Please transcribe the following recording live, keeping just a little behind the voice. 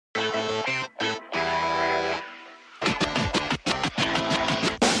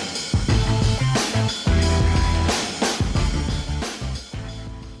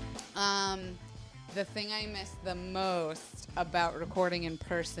The thing I miss the most about recording in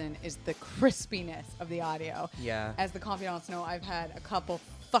person is the crispiness of the audio. Yeah. As the confidants know, I've had a couple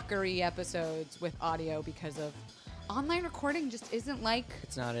fuckery episodes with audio because of online recording just isn't like...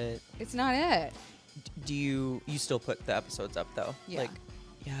 It's not it. It's not it. Do you still put the episodes up, though? Yeah. Like,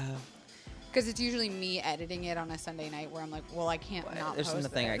 yeah. Because it's usually me editing it on a Sunday night where I'm like, well, I can't not There's post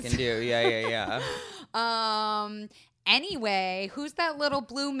nothing I this. can do. Yeah. Anyway, who's that little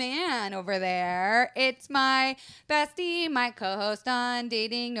blue man over there? It's my bestie, my co-host on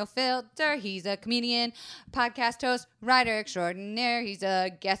Dating No Filter. He's a comedian, podcast host, writer extraordinaire. He's a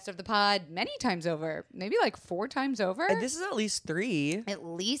guest of the pod many times over, maybe like 4 times over. This is at least 3. At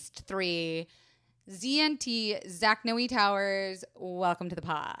least 3. ZNT, Zach NOE Towers, welcome to the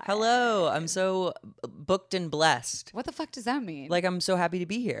pod. Hello. I'm so booked and blessed. What the fuck does that mean? Like, I'm so happy to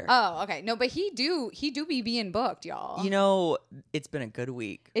be here. Oh, okay. No, but he do be being booked, y'all. You know, it's been a good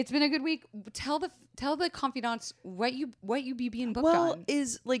week. It's been a good week. Tell the confidants what you be being booked Well, on.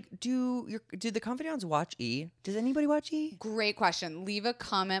 is like, do the confidants watch E? Does anybody watch E? Great question. Leave a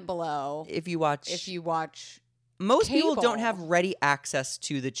comment below If you watch, most people cable. don't have ready access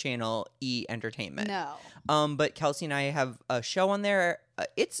to the channel E Entertainment. No. But Kelsey and I have a show on there.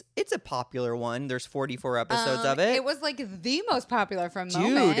 It's a popular one. There's 44 episodes of it. It was like the most popular from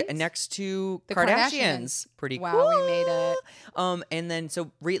Moment. Dude, next to The Kardashians. Pretty Wow, cool. we made it. And then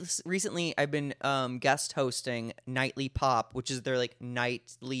so recently I've been guest hosting Nightly Pop, which is their like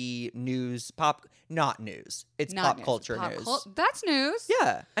nightly news pop, not news. It's Not pop news. culture news. That's news.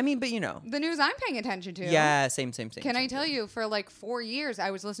 Yeah, I mean, but you know. The news I'm paying attention to. Yeah, same. Can I tell you, for like 4 years,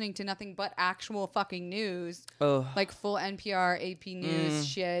 I was listening to nothing but actual fucking news. Oh, Like full NPR, AP News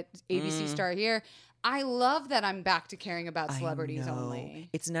shit, ABC Star here. I love that I'm back to caring about celebrities I know. only.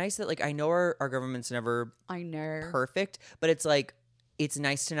 It's nice that like I know our government's never I know. perfect, but it's like it's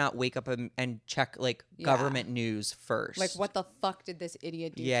nice to not wake up and check like government news first. Like, what the fuck did this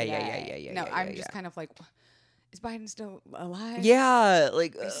idiot do Yeah. today? No, Yeah, I'm yeah, just yeah. kind of like, is Biden still alive? Yeah,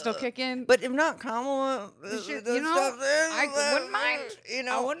 like He's still kicking? But if not Kamala, You know, I wouldn't mind. You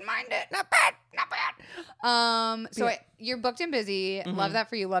know, I wouldn't mind it. Not bad. So you're booked and busy. Love that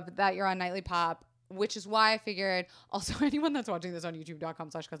for you. Love that you're on Nightly Pop, which is why I figured also anyone that's watching this on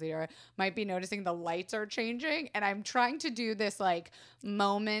youtube.com/Kelsey might be noticing the lights are changing. And I'm trying to do this like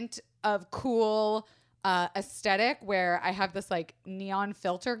moment of cool aesthetic where I have this like neon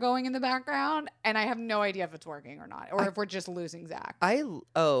filter going in the background, and I have no idea if it's working or not, or if we're just losing Zach.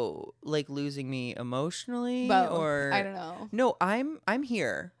 like losing me emotionally, Both. or I don't know. No, I'm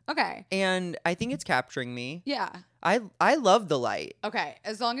here, Okay. and I think it's capturing me. Yeah. I love the light. Okay.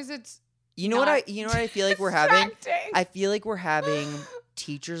 As long as it's You know what I feel like we're having? distracting. I feel like we're having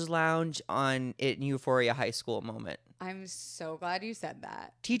Teachers Lounge in Euphoria High School moment. I'm so glad you said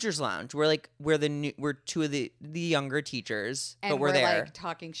that. Teachers Lounge. We're 2 of the younger teachers, And but we're there. like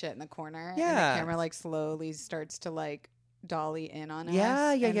talking shit in the corner. Yeah. And the camera like slowly starts to like dolly in on us.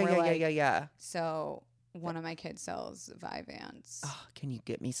 Yeah. and we're like, Yeah. So one of my kids sells Vyvanse. Oh, can you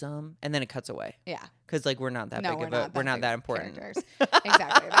get me some? And then it cuts away Yeah. because like we're not that No, big we're of not a we're not big that important. characters.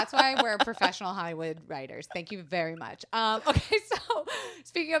 Exactly. That's why we're professional Hollywood writers. Thank you very much. Okay, so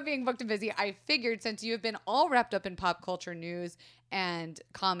speaking of being booked and busy, I figured since you have been all wrapped up in pop culture news and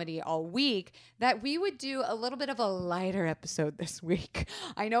comedy all week, that we would do a little bit of a lighter episode this week.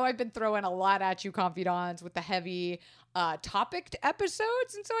 I know I've been throwing a lot at you, confidants, with the heavy topic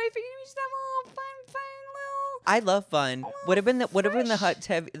episodes, and so I figured we just have a little fun little. I love fun. What have been fresh.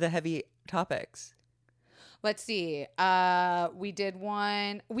 the heavy topics? Let's see. We did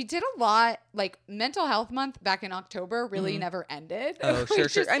a lot. Like Mental Health Month back in October really never ended. Oh, We sure.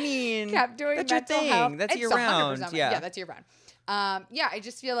 just I mean, kept doing that's your mental thing. health. That's It's year round. 100%. Yeah. That's year round. I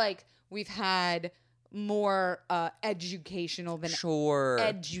just feel like we've had more educational than Sure.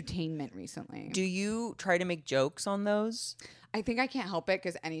 edutainment recently. Do you try to make jokes on those? I think I can't help it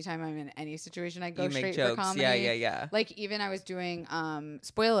because anytime I'm in any situation, I go You make straight jokes. for comedy. Yeah. Like even I was doing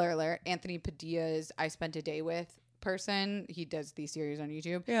spoiler alert, Anthony Padilla's I Spent a Day With person. He does these series on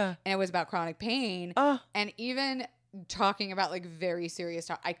YouTube. Yeah. And it was about chronic pain. And even talking about like very serious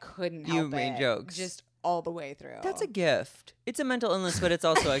stuff, I couldn't help it. You made jokes. Just all the way through. That's a gift. It's a mental illness, but it's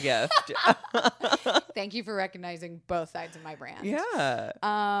also a gift. Thank you for recognizing both sides of my brand. Yeah.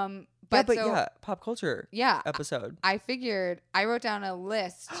 But pop culture. Yeah. Episode. I figured I wrote down a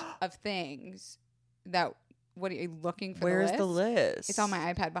list of things that. What are you looking for? Where's the list? It's on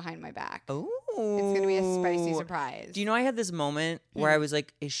my iPad behind my back. Oh. It's gonna be a spicy surprise. Do you know I had this moment where I was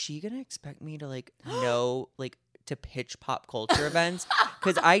like, is she gonna expect me to like know, like to pitch pop culture events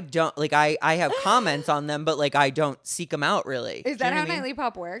because I don't like I have comments on them, but like I don't seek them out really. Is that how Nightly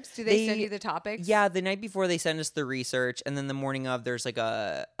Pop works? Do they send you the topics? Yeah, the night before they send us the research, and then the morning of there's like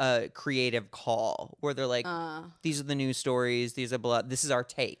a creative call where they're like, these are the news stories, these are this is our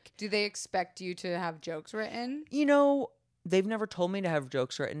take. Do they expect you to have jokes written? You know, they've never told me to have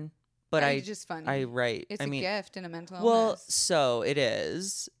jokes written, but It's just funny. I write. It's a gift in a mental illness. Well, so it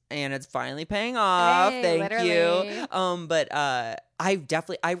is. And it's finally paying off. Hey, Thank literally. you. But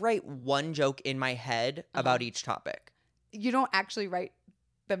I write one joke in my head about each topic. You don't actually write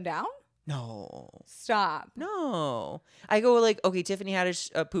them down? No. Stop. No. I go like, okay, Tiffany had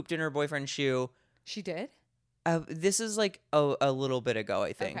pooped in her boyfriend's shoe. She did? This is like a little bit ago,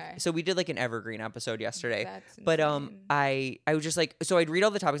 I think. Okay. So we did like an evergreen episode yesterday. That's but insane. I was just like, so I'd read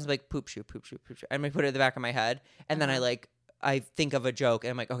all the topics and be like poop shoe, poop shoe, poop shoe. And I put it in the back of my head. And then I think of a joke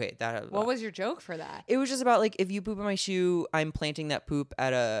and I'm like, okay, what was your joke for that? It was just about like, if you poop in my shoe, I'm planting that poop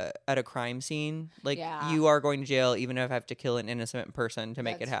at a crime scene. Like you are going to jail even if I have to kill an innocent person to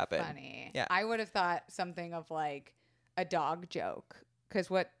make it happen. Funny. Yeah. I would have thought something of like a dog joke. Because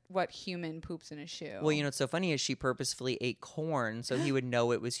what human poops in a shoe? Well, you know what's so funny is she purposefully ate corn so he would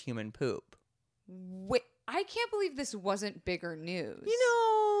know it was human poop. Wait, I can't believe this wasn't bigger news. You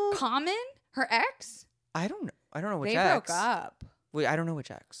know, Common, her ex. I don't know which they ex. broke up. Wait, I don't know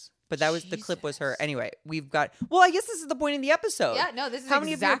which ex. But that was the clip was her. Anyway, we've got. Well, I guess this is the point of the episode. Yeah, no, this is how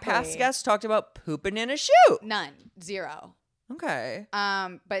many of your past guests talked about pooping in a shoe? None, zero. Okay.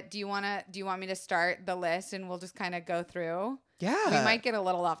 But do you want me to start the list and we'll just kind of go through? Yeah. We might get a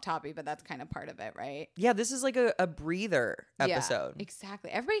little off topic, but that's kind of part of it, right? Yeah, this is like a breather episode. Yeah,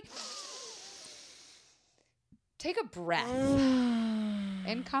 exactly. Everybody take a breath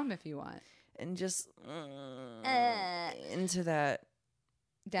and come if you want. And just into that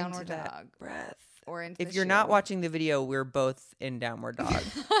downward into dog that breath. Or into if you're not watching the video, we're both in downward dog.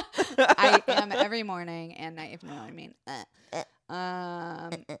 I am every morning and night, if you know what I mean.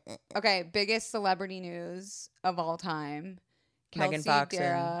 Okay, biggest celebrity news of all time. Megan Kelsey Fox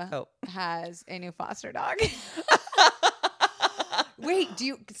Dara has a new foster dog. Wait,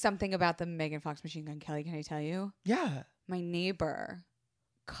 something about the Megan Fox Machine Gun Kelly? Can I tell you? Yeah. My neighbor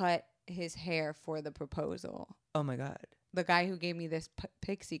cut his hair for the proposal. Oh my God. The guy who gave me this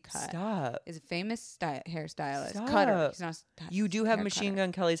pixie cut is a famous hairstylist. Stop. Cutter. He's not. You do have Machine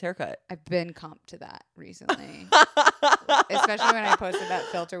Gun Kelly's haircut. I've been comped to that recently, especially when I posted that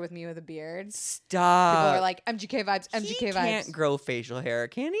filter with me with a beard. Stop. People were like, "MGK vibes, MGK he vibes." Can't grow facial hair,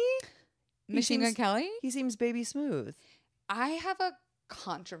 can he? Machine Gun Kelly. He seems baby smooth. I have a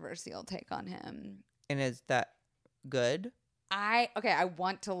controversial take on him. And is that good? I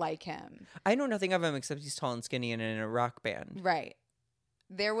want to like him. I know nothing of him except he's tall and skinny and in a rock band. Right.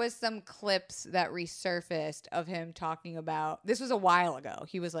 There was some clips that resurfaced of him talking about, this was a while ago.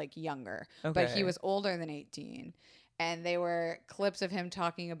 He was like younger, but he was older than 18. And they were clips of him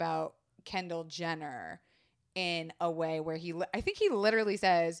talking about Kendall Jenner in a way where I think he literally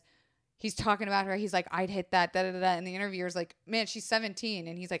says, he's talking about her. He's like, I'd hit that, da da da. And the interviewer's like, man, she's 17.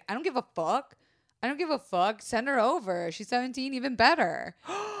 And he's like, I don't give a fuck. I don't give a fuck. Send her over. She's 17, even better.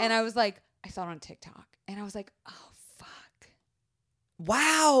 And I was like, I saw it on TikTok. And I was like, oh, fuck.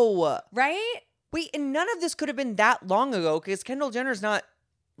 Wow. Right? Wait, and none of this could have been that long ago because Kendall Jenner's not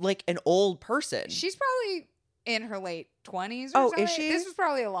like an old person. She's probably in her late 20s or Oh, something. is she? This was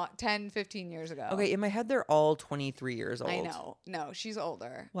probably 10, 15 years ago. Okay, in my head, they're all 23 years old. I know. No, she's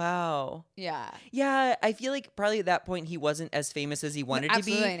older. Wow. Yeah. Yeah, I feel like probably at that point he wasn't as famous as he wanted to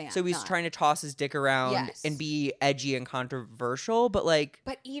be. Absolutely So he's trying to toss his dick around and be edgy and controversial, but like...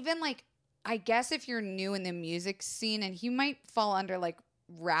 But even like, I guess if you're new in the music scene, and he might fall under like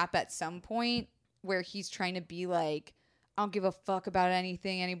rap at some point where he's trying to be like, I don't give a fuck about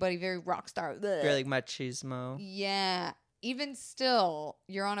anything, anybody, very rock star. Very like machismo. Yeah. Even still,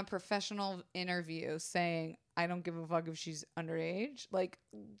 you're on a professional interview saying, I don't give a fuck if she's underage. Like,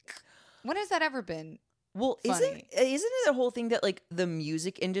 when has that ever been? Well, funny? Isn't it the whole thing that like the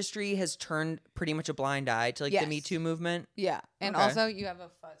music industry has turned pretty much a blind eye to like the Me Too movement? Yeah. And also, you have a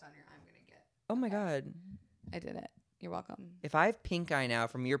fuzz on your I'm going to get. Oh my God. I did it. You're welcome. If I have pink eye now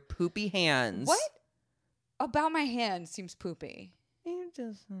from your poopy hands. What about my hand seems poopy? It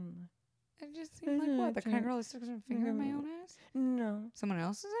just seemed like what? The kind of girl that sticks her finger in my own ass? No. Someone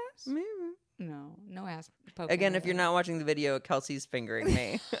else's ass? Maybe. No ass poking. Again, if you're not watching the video, Kelsey's fingering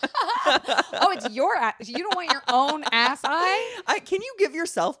me. Oh, it's your ass. You don't want your own ass eye? Can you give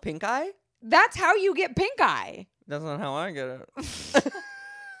yourself pink eye? That's how you get pink eye. That's not how I get it.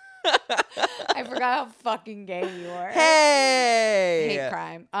 I forgot how fucking gay you were. Hey! Hate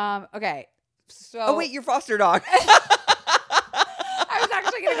crime. Okay. So Oh wait, your foster dog. I was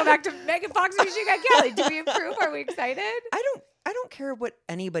actually going to go back to Megan Fox and Machine Gun Kelly. Do we improve? Are we excited? I don't care what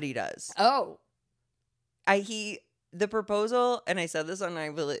anybody does. Oh. The proposal, and I said this on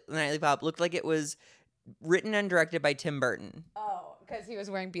Nightly Pop, looked like it was written and directed by Tim Burton. Oh, because he was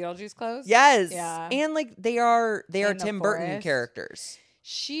wearing Beetlejuice clothes? Yes. Yeah. And like they are In the Tim Burton forest. characters.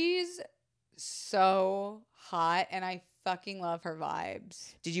 She's so hot, and I fucking love her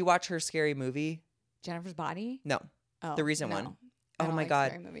vibes. Did you watch her scary movie? Jennifer's Body? No. Oh, The recent no. one. I Oh don't my like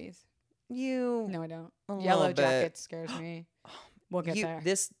God. scary movies. You No, I don't. a little Yellow bit. Jackets scares me. We'll get You, there.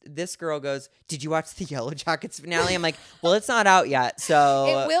 this girl goes, did you watch the Yellow Jackets finale? I'm like, well, it's not out yet, so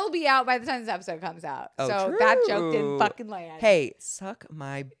It will be out by the time this episode comes out. Oh, so that joke didn't true. fucking land. Hey, suck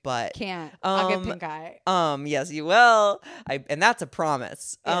my butt. Can't. I'll get pink eye. Yes, you will. And that's a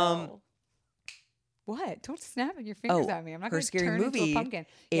promise. Ew. What? Don't snap your fingers at me. I'm not her going to scary turn into movie a pumpkin.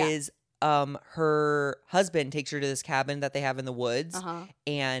 is her husband takes her to this cabin that they have in the woods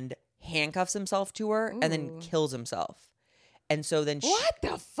and handcuffs himself to her and then Ooh. kills himself. And so then What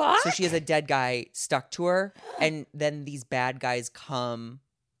the fuck? so she has a dead guy stuck to her, and then these bad guys come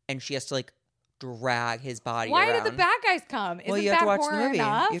and she has to like drag his body Why around. did the bad guys come? Well, Isn't you have that to watch the horror movie.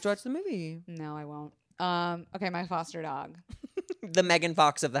 enough? You have to watch the movie. No, I won't. Okay, my foster dog. The Megan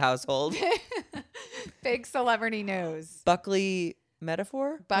Fox of the household. Big celebrity news. Buckley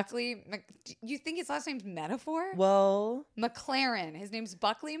Metaphor? Buckley, you think his last name's Metaphor? Well, McLaren. His name's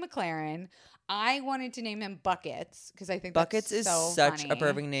Buckley McLaren. I wanted to name him Buckets because I think Buckets that's is so such funny. a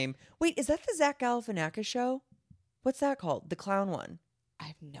perfect name. Wait, is that the Zach Galifianakis show? What's that called? The clown one. I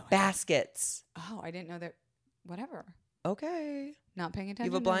have no idea. Baskets. Oh, I didn't know that. Whatever. Okay. Not paying You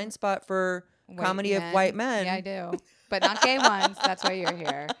attention. have a blind spot for to comedy of white men. Yeah, I do. But not gay ones. That's why you're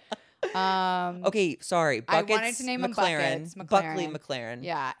here. Okay, sorry. Buckets, I wanted to name him McLaren. Buckets, Buckley McLaren. McLaren.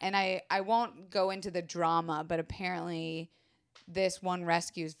 Yeah, and I won't go into the drama, but apparently this one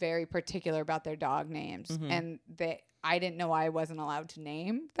rescue is very particular about their dog names, and I didn't know I wasn't allowed to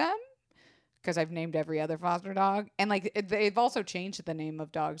name them because I've named every other foster dog, and like they've also changed the name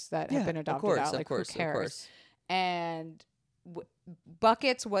of dogs that have been adopted out. Like who cares? And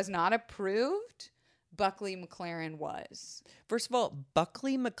Buckets was not approved. Buckley McLaren was. First of all,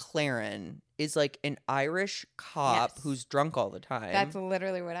 Buckley McLaren is like an Irish cop who's drunk all the time. That's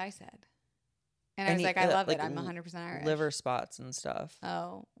literally what I said. And I was like, I love it. I'm 100% Irish. Liver spots and stuff.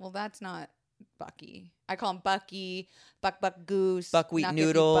 Oh, well, that's not Bucky. I call him Bucky, Buck Goose, Buckwheat Knock It,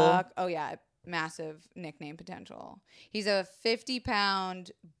 Noodle. Buck. Oh, yeah. Massive nickname potential. He's a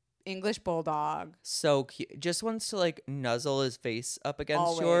 50-pound English bulldog. So cute. Just wants to like nuzzle his face up against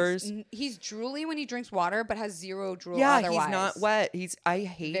Always. yours. He's drooly when he drinks water, but has zero drool Yeah, otherwise. he's not wet. I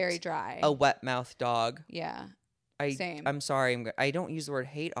hate Very dry. a wet mouth dog. Yeah. Same. I'm sorry. I don't use the word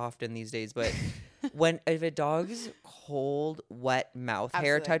hate often these days, but if a dog's cold, wet mouth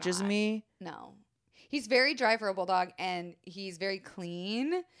hair Absolutely touches not. me. No. He's very dry for a bulldog, and he's very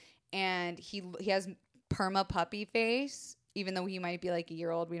clean, and he has perma puppy face, even though he might be like a year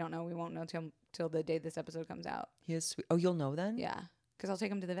old. We don't know. We won't know till the day this episode comes out. He is sweet. Oh, you'll know then? Yeah. Because I'll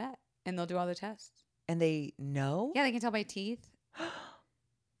take him to the vet, and they'll do all the tests. And they know? Yeah, they can tell by teeth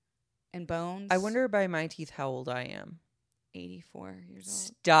and bones. I wonder by my teeth how old I am. 84 years old.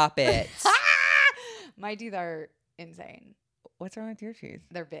 Stop it. My teeth are insane. What's wrong with your teeth?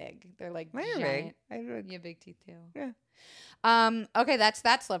 They're big. They're like Mine are giant. big. You have big teeth too. Yeah. Okay, that's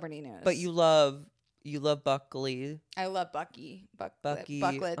celebrity news. But you love Buckley. I love Bucky. Bucky.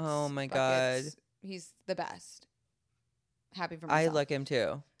 Bucklets. Oh my Buckets. God. He's the best. Happy for myself. I like him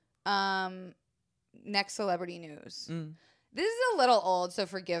too. Next celebrity news. Mm. This is a little old, so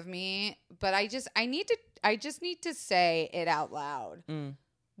forgive me, but I just need to say it out loud. Mm.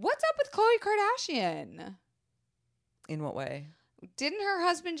 What's up with Khloe Kardashian? In what way? Didn't her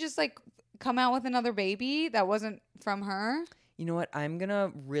husband just like come out with another baby that wasn't from her? You know what? I'm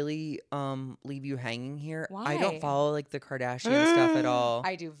gonna really leave you hanging here. Why? I don't follow like the Kardashian stuff at all.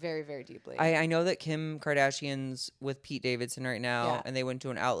 I do very, very deeply. I know that Kim Kardashian's with Pete Davidson right now, Yeah. and they went to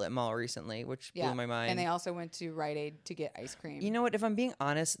an outlet mall recently, which blew my mind. And they also went to Rite Aid to get ice cream. You know what? If I'm being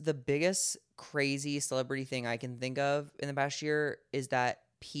honest, the biggest crazy celebrity thing I can think of in the past year is that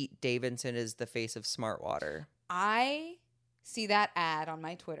Pete Davidson is the face of Smart Water. I see that ad on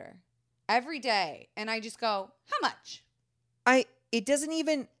my Twitter every day, and I just go, how much? It doesn't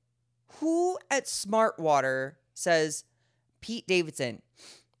even, who at Smart Water says Pete Davidson,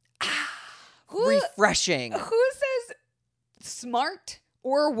 refreshing. Who says smart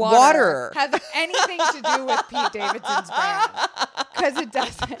or water have anything to do with Pete Davidson's brand? Because it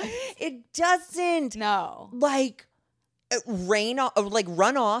doesn't. It doesn't. No. Like, like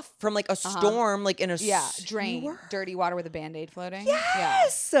runoff from like a storm, like in a drain, sewer? dirty water with a Band-Aid floating.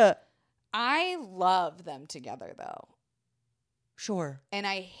 Yes. Yeah. I love them together though. Sure. And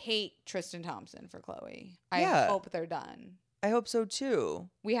I hate Tristan Thompson for Chloe. Yeah. I hope they're done. I hope so too.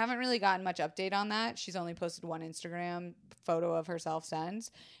 We haven't really gotten much update on that. She's only posted one Instagram photo of herself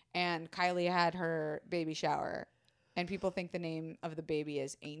since. And Kylie had her baby shower. And people think the name of the baby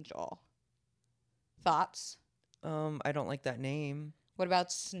is Angel. Thoughts? I don't like that name. What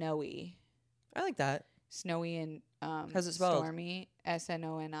about Snowy? I like that. Snowy and how's it spelled? Stormy.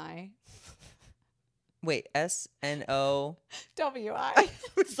 SNONI. Wait, SNO WI.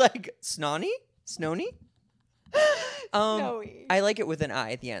 It's like Snony? Snony? Snowy. I like it with an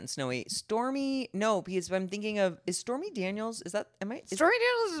I at the end. Snowy. Stormy, no, because I'm thinking of, is Stormy Daniels? Is that, Stormy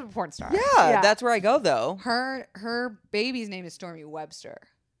Daniels is a porn star. Yeah, that's where I go though. Her baby's name is Stormy Webster.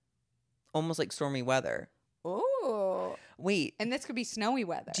 Almost like stormy weather. Ooh. Wait. And this could be snowy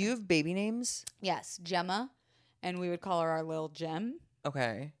weather. Do you have baby names? Yes, Gemma. And we would call her our little Gem.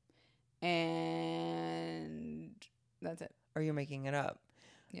 Okay. And that's it. Are you making it up?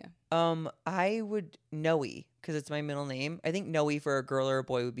 Yeah. I would Noe because it's my middle name. I think Noe for a girl or a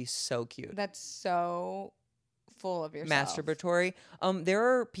boy would be so cute. That's so full of yourself. Masturbatory. There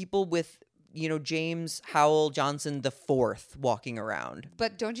are people with, James Howell Johnson the Fourth walking around.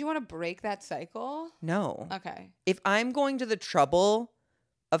 But don't you want to break that cycle? No. Okay. If I'm going to the trouble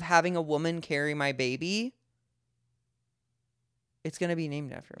of having a woman carry my baby, it's going to be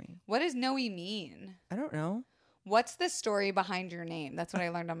named after me. What does Noe mean? I don't know. What's the story behind your name? That's what I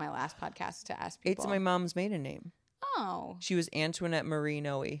learned on my last podcast to ask people. It's my mom's maiden name. Oh. She was Antoinette Marie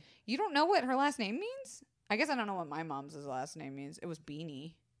Noe. You don't know what her last name means? I guess I don't know what my mom's last name means. It was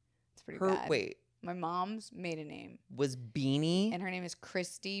Beanie. It's pretty bad. Wait. My mom's maiden name Was Beanie? And her name is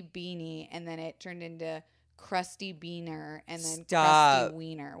Christy Beanie. And then it turned into Krusty Beaner. And then Stop. Krusty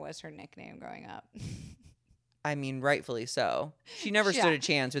Wiener was her nickname growing up. I mean, rightfully so. She never stood a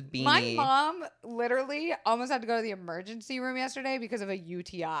chance with Beanie. My mom literally almost had to go to the emergency room yesterday because of a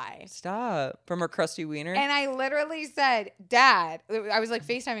UTI. Stop. From her crusty wiener? And I literally said, Dad, I was like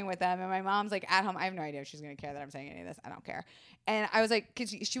FaceTiming with them, and my mom's like at home. I have no idea if she's going to care that I'm saying any of this. I don't care. And I was like,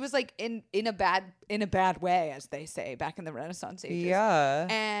 cause she was like in a bad way, as they say, back in the Renaissance ages. Yeah.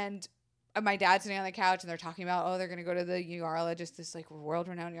 And my dad's sitting on the couch and they're talking about, they're going to go to the urologist, this like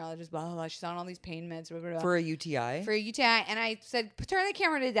world-renowned urologist, blah, blah, blah. She's on all these pain meds, blah, blah, blah. For a UTI? For a UTI. And I said, turn the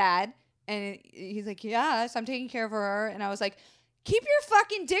camera to Dad. And he's like, yes, I'm taking care of her. And I was like, keep your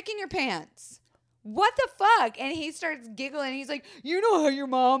fucking dick in your pants. What the fuck? And he starts giggling. He's like, you know how your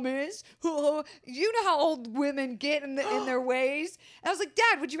mom is. You know how old women get in their ways. And I was like,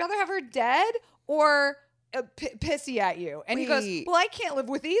 Dad, would you rather have her dead or pissy at you? And he goes, well, I can't live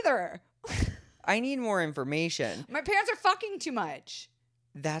with either. I need more information. My parents are fucking too much.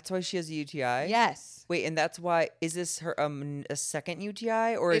 That's why she has a UTI? Yes. Wait, and that's why, is this her a second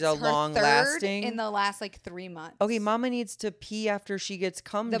UTI or It's is it her long third lasting? in the last like 3 months. Okay, mama needs to pee after she gets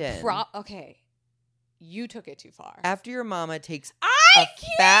cummed in. Okay. You took it too far. After your mama takes a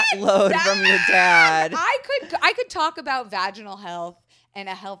fat load from your dad. I could talk about vaginal health and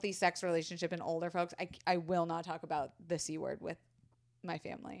a healthy sex relationship in older folks. I will not talk about the C word with my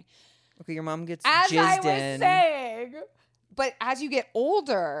family. Okay, your mom gets as jizzed I was in. saying, but as you get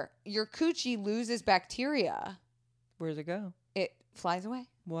older, your coochie loses bacteria. Where does it go? It flies away.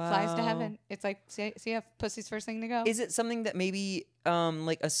 Wow. Flies to heaven. It's like, see how pussy's first thing to go? Is it something that maybe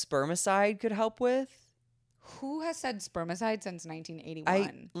like a spermicide could help with? Who has said spermicide since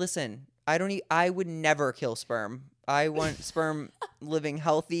 1981? Listen, I would never kill sperm. I want sperm living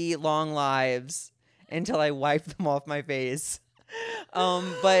healthy, long lives until I wipe them off my face.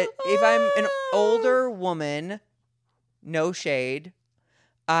 But if I'm an older woman, no shade,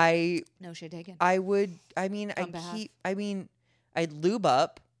 no shade taken. I'd lube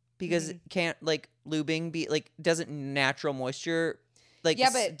up because can't like lubing be like doesn't natural moisture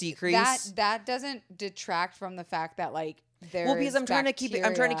decrease? That doesn't detract from the fact that like there's because I'm trying to keep it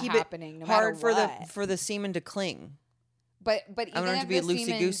no hard what. for the semen to cling. But I even want it if to be the loosey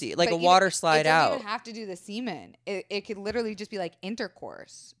semen, goosey, like a water slide it out. doesn't even have to do the semen. It could literally just be like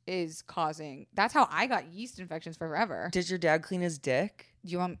intercourse is causing. That's how I got yeast infections forever. Did your dad clean his dick?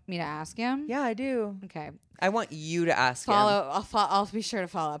 Do you want me to ask him? Yeah, I do. Okay. I want you to ask him. I'll be sure to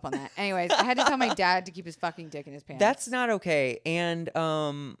follow up on that. Anyways, I had to tell my dad to keep his fucking dick in his pants. That's not okay. And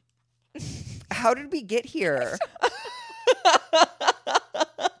how did we get here?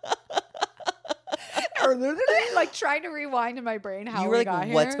 like trying to rewind in my brain how you we were got like,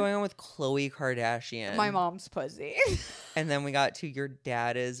 here. what's going on with Khloe Kardashian? My mom's pussy. And then we got to your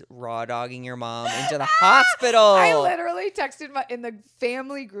dad is raw dogging your mom into the hospital. I literally texted in the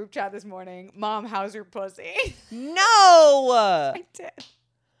family group chat this morning, Mom, how's your pussy? No! I did.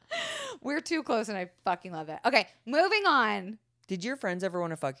 We're too close and I fucking love it. Okay, moving on. Did your friends ever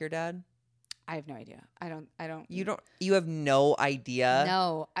want to fuck your dad? I have no idea. I don't. You have no idea?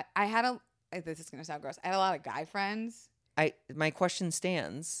 No. I had this is going to sound gross. I had a lot of guy friends. My question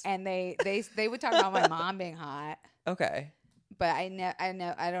stands. And they would talk about my mom being hot. Okay. But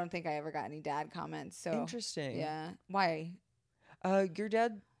I don't think I ever got any dad comments. So interesting. Yeah. Why? Your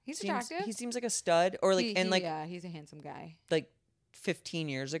dad He's attractive. He seems like a stud or like yeah, he's a handsome guy. Like 15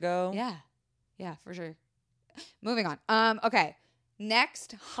 years ago. Yeah. Yeah, for sure. Moving on. Okay.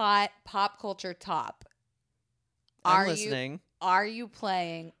 Next hot pop culture top. I'm listening. Are you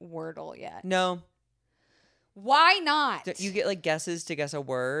playing Wordle yet? No. Why not? You get like guesses to guess a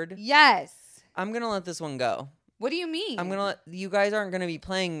word? Yes. I'm going to let this one go. What do you mean? I'm going to you guys aren't going to be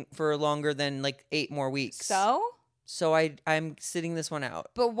playing for longer than like 8 more weeks. So I'm sitting this one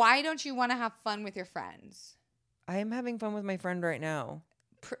out. But why don't you want to have fun with your friends? I am having fun with my friend right now.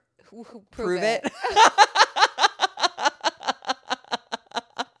 Prove it.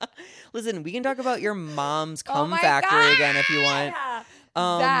 Listen, we can talk about your mom's cum factory again if you want.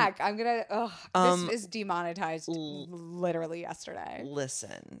 Zach, I'm gonna. This is demonetized literally yesterday.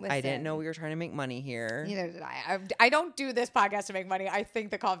 Listen, I didn't know we were trying to make money here. Neither did I. I don't do this podcast to make money. I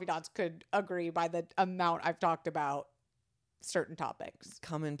think the confidants could agree by the amount I've talked about certain topics.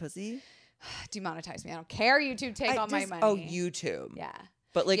 Cum and pussy? Demonetize me. I don't care. YouTube, take all my money. Oh, YouTube. Yeah.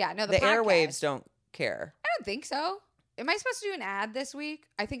 But like the the airwaves don't care. I don't think so. Am I supposed to do an ad this week?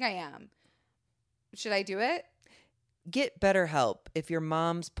 I think I am. Should I do it? Get BetterHelp if your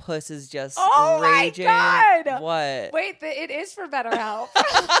mom's puss is just Oh raging. my God! What? Wait, it is for BetterHelp.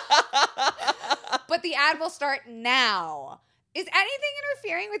 But the ad will start now. Is anything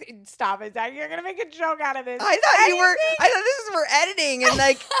interfering with... Stop it, Zach. You're going to make a joke out of this. I thought this was for editing and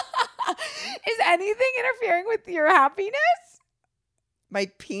like... Is anything interfering with your happiness? My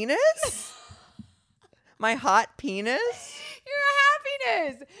penis? My hot penis? Your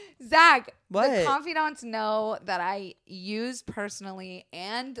happiness. Zach, what? The confidants know that I use personally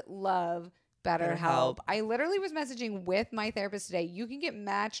and love BetterHelp. I literally was messaging with my therapist today. You can get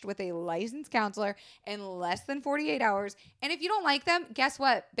matched with a licensed counselor in less than 48 hours. And if you don't like them, guess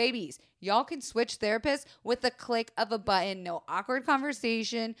what, babies? Y'all can switch therapists with the click of a button. No awkward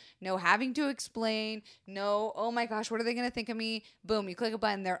conversation. No having to explain. No, oh my gosh, what are they going to think of me? Boom, you click a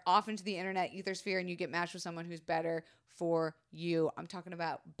button. They're off into the internet ethersphere and you get matched with someone who's better for you. I'm talking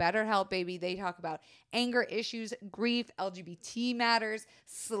about BetterHelp, baby. They talk about anger issues, grief, LGBT matters,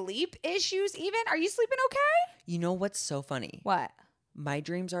 sleep issues even. Are you sleeping okay? You know what's so funny? What? My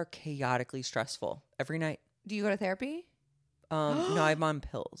dreams are chaotically stressful every night. Do you go to therapy? No, I'm on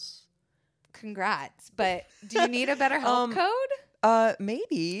pills. Congrats. But do you need a BetterHelp code?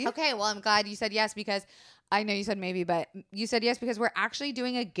 Maybe. Okay, well, I'm glad you said yes because I know you said maybe, but you said yes because we're actually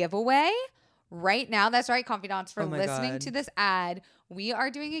doing a giveaway right now. That's right, confidants, for listening to this ad. We are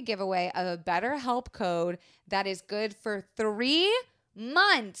doing a giveaway of a BetterHelp code that is good for 3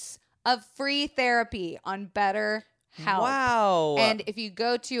 months of free therapy on BetterHelp. Wow. And if you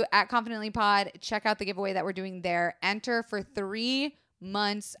go to @ConfidentlyPod, check out the giveaway that we're doing there. Enter for 3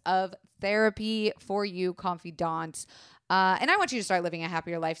 months of therapy for you, confidants. And I want you to start living a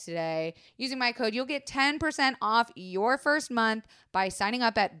happier life today. Using my code, you'll get 10% off your first month by signing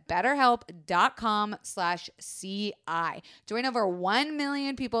up at betterhelp.com/CI. Join over 1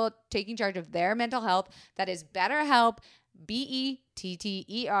 million people taking charge of their mental health. That is BetterHelp,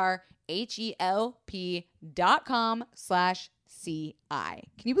 BetterHelp.com/CI.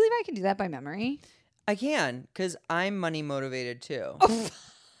 Can you believe I can do that by memory? I can, because I'm money motivated too.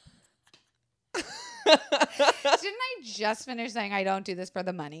 Didn't I just finish saying I don't do this for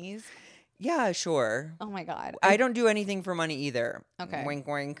the monies? Yeah, sure. Oh my God. I don't do anything for money either. Okay. Wink,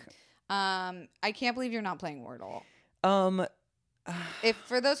 wink. I can't believe you're not playing Wordle. If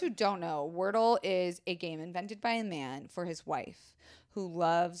for those who don't know, Wordle is a game invented by a man for his wife who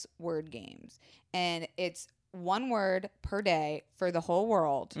loves word games. And it's 1 word per day for the whole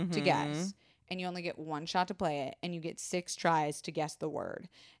world to guess. And you only get 1 shot to play it, and you get 6 tries to guess the word.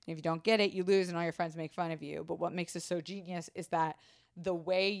 And if you don't get it, you lose, and all your friends make fun of you. But what makes this so genius is that the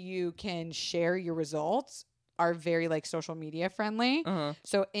way you can share your results are very like social media friendly.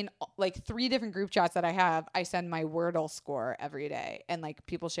 So in like 3 different group chats that I have, I send my Wordle score every day, and like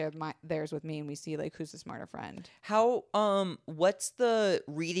people share theirs with me, and we see like who's the smarter friend. How what's the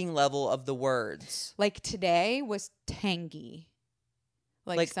reading level of the words? Like today was tangy.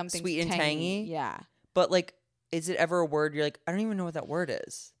 Like something sweet and tangy? Yeah. But like, is it ever a word you're like, I don't even know what that word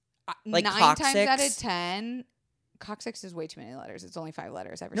is? Like 9 coccyx? times out of 10, coccyx is way too many letters. It's only 5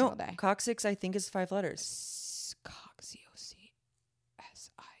 letters every single day. Coccyx I think is 5 letters. Coccsic.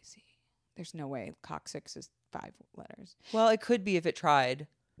 There's no way coccyx is 5 letters. Well, it could be if it tried.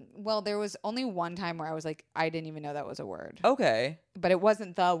 Well, there was only one time where I was like, I didn't even know that was a word. Okay. But it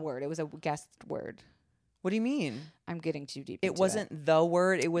wasn't the word. It was a guessed word. What do you mean? I'm getting too deep. It wasn't the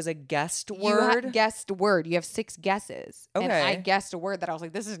word. It was a guessed word. You guessed word. You have 6 guesses. Okay. And I guessed a word that I was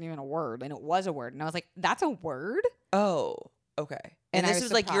like, this isn't even a word. And it was a word. And I was like, that's a word? Oh, okay. And this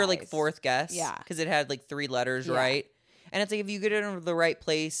was like your like 4th guess? Yeah. Because it had like 3 letters, right? And it's like if you get it in the right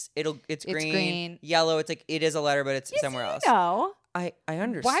place, it's green. Yellow, it's like it is a letter, but it's somewhere else. No. I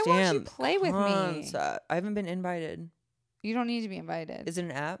understand. Why won't you play with me? I haven't been invited. You don't need to be invited. Is it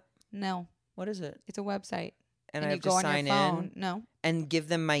an app? No. What is it? It's a website. And I you have go to on sign your phone. in? No. And give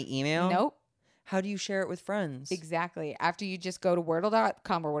them my email? Nope. How do you share it with friends? Exactly. After you just go to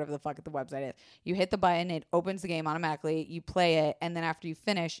wordle.com or whatever the fuck the website is, you hit the button, it opens the game automatically, you play it, and then after you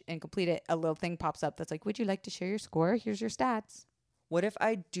finish and complete it, a little thing pops up that's like, would you like to share your score? Here's your stats. What if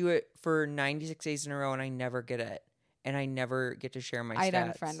I do it for 96 days in a row and I never get it? And I never get to share my stats? I'd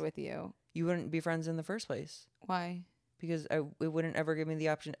unfriend with you. You wouldn't be friends in the first place. Why? Because it wouldn't ever give me the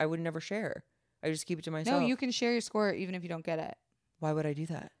option. I would never share. I just keep it to myself. No, you can share your score even if you don't get it. Why would I do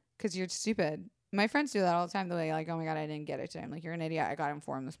that? Because you're stupid. My friends do that all the time. They're like, oh my God, I didn't get it today. I'm like, you're an idiot. I got him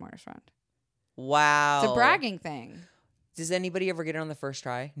for him, the smartest friend. Wow. It's a bragging thing. Does anybody ever get it on the first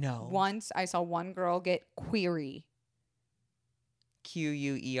try? No. Once I saw one girl get query.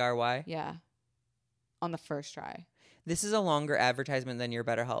 Query? Yeah. On the first try. This is a longer advertisement than your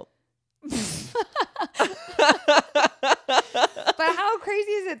BetterHelp. But how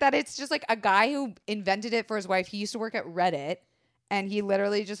crazy is it that it's just like a guy who invented it for his wife? He used to work at Reddit, and he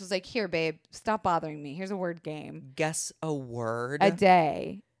literally just was like, here, babe, stop bothering me. Here's a word game. Guess a word. A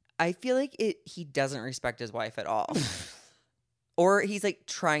day. I feel like he doesn't respect his wife at all. Or he's like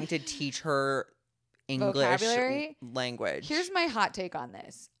trying to teach her English vocabulary language. Here's my hot take on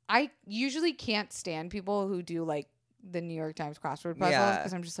this. I usually can't stand people who do like the New York Times crossword puzzles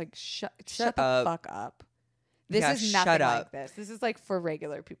because I'm just like, shut the fuck up. This is nothing like this. This is like for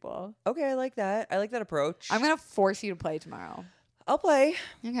regular people. Okay, I like that. I like that approach. I'm going to force you to play tomorrow. I'll play.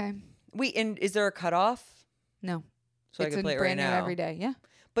 Okay. Wait, and is there a cutoff? No. So I can play it right now. Every day. Yeah.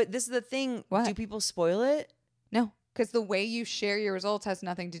 But this is the thing. What? Do people spoil it? No. Because the way you share your results has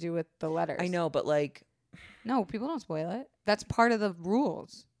nothing to do with the letters. I know, but like... No, people don't spoil it. That's part of the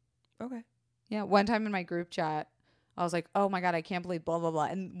rules. Okay. Yeah. One time in my group chat, I was like, oh my God, I can't believe blah, blah, blah.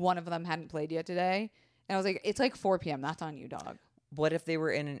 And one of them hadn't played yet today. And I was like, it's like 4 p.m. That's on you, dog. What if they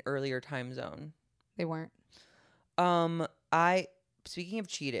were in an earlier time zone? They weren't. Speaking of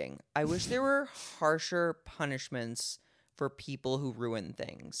cheating, I wish there were harsher punishments for people who ruin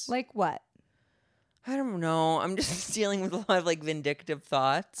things. Like what? I don't know. I'm just dealing with a lot of like vindictive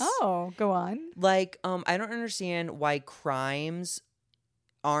thoughts. Oh, go on. Like, I don't understand why crimes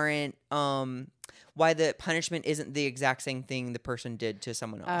aren't, why the punishment isn't the exact same thing the person did to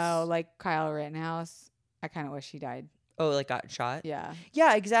someone else. Oh, like Kyle Rittenhouse. I kind of wish he died. Oh, like got shot? Yeah.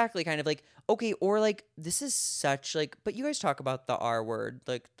 Yeah, exactly. Kind of like, okay, or like, this is such like, but you guys talk about the R word,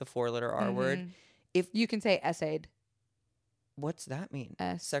 like the 4-letter R word. If you can say essayed. What's that mean?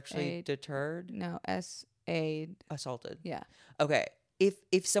 S-A-D. Sexually deterred? No, S-A-D. Assaulted. Yeah. Okay.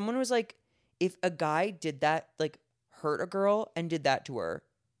 If someone was like, if a guy did that, like hurt a girl and did that to her,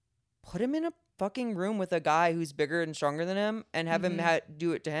 put him in a fucking room with a guy who's bigger and stronger than him and have him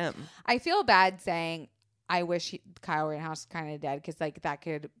do it to him. I feel bad saying I wish Kyle Rittenhouse kind of dead because like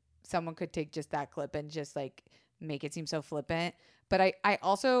someone could take just that clip and just like make it seem so flippant. But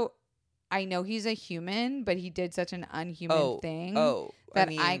I know he's a human, but he did such an unhuman thing that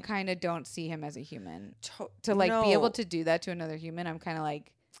I kind of don't see him as a human. To like be able to do that to another human, I'm kind of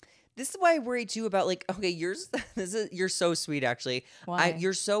like. This is why I worry too about like, okay, you're so sweet actually. Why?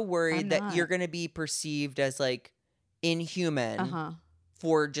 You're so worried that you're gonna be perceived as like inhuman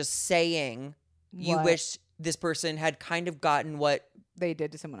for just saying you wish this person had kind of gotten what they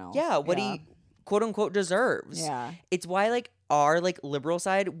did to someone else. Yeah, what he quote unquote deserves. Yeah, it's why like our like liberal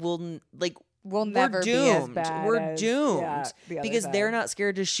side will never be as bad. We're doomed because side. They're not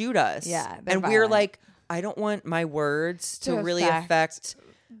scared to shoot us. Yeah, and violent. We're like, I don't want my words to really affect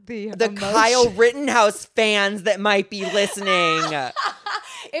the Kyle Rittenhouse fans that might be listening.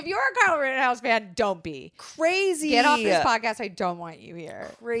 If you're a Kyle Rittenhouse fan, don't be. Crazy. Get off this podcast. I don't want you here.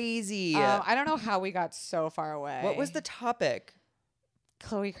 Crazy. I don't know how we got so far away. What was the topic?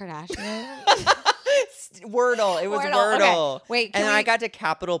 Khloe Kardashian? Wordle. It was Wordle. Okay. Wait, and then I got to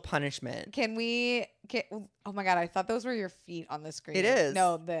capital punishment. Oh my God, I thought those were your feet on the screen. It is.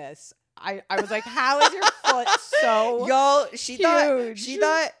 No, this. I was like, how is your foot so Y'all, she huge?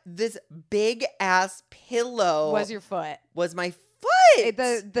 thought this big ass pillow was your foot. Was my foot.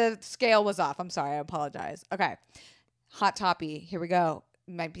 The scale was off. I'm sorry. I apologize. Okay. Hot toppy. Here we go.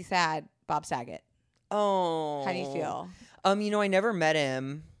 Might be sad. Bob Saget. Oh. How do you feel? I never met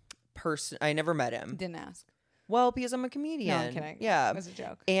him. I never met him. Didn't ask. Well, because I'm a comedian. No, I'm kidding. Yeah. It was a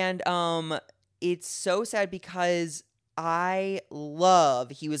joke. And it's so sad because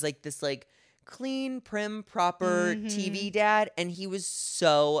he was like this like clean, prim, proper TV dad, and he was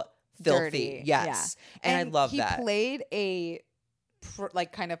so filthy. Dirty. Yes. Yeah. And I love that. He played a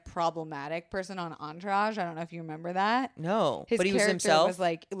kind of problematic person on Entourage. I don't know if you remember that. No. His but he was character himself. was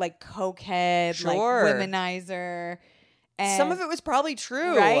like cokehead, Sure. like womanizer. And some of it was probably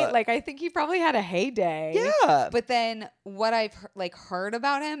true. Right? Like, I think he probably had a heyday. Yeah. But then what I've heard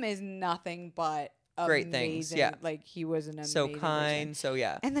about him is nothing but great amazing. things. Yeah. Like, he was an amazing so kind. person. So,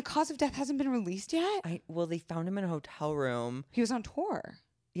 yeah. And the cause of death hasn't been released yet? They found him in a hotel room. He was on tour.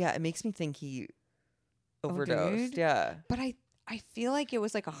 Yeah. It makes me think he Oh, overdosed. dude. Yeah. But I feel like it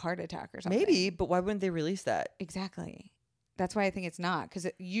was like a heart attack or something. Maybe, but why wouldn't they release that? Exactly. That's why I think it's not. Because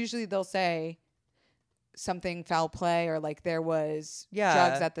usually they'll say something foul play or like there was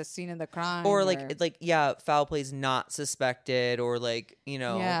drugs at the scene of the crime. Or foul play's not suspected or like,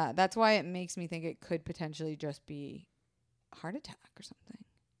 Yeah, that's why it makes me think it could potentially just be a heart attack or something.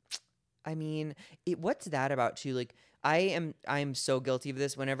 I mean, what's that about too? Like, I'm so guilty of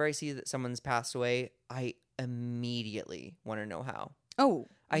this. Whenever I see that someone's passed away, I immediately want to know how. Oh,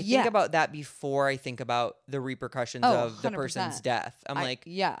 I think about that before I think about the repercussions of the 100%. person's death. I'm like,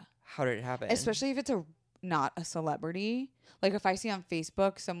 yeah. How did it happen? Especially if it's not a celebrity. Like if I see on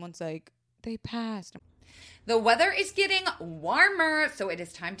Facebook, someone's like, they passed. The weather is getting warmer, so it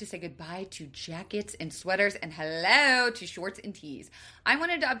is time to say goodbye to jackets and sweaters and hello to shorts and tees. I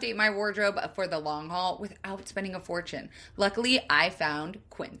wanted to update my wardrobe for the long haul without spending a fortune. Luckily, I found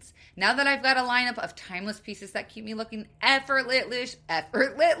Quince. Now that I've got a lineup of timeless pieces that keep me looking effortlessly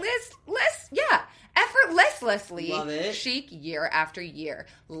Love it. chic year after year.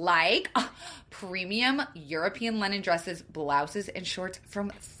 Like premium European linen dresses, blouses, and shorts from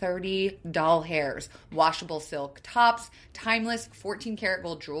 30 doll hairs, washable silk tops, timeless 14 karat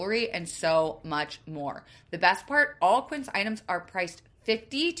gold jewelry, and so much more. The best part, all Quince items are priced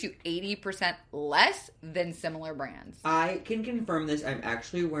 50 to 80% less than similar brands. I can confirm this. I'm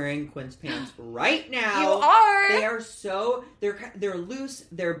actually wearing Quince pants right now. You are. They are so they're loose,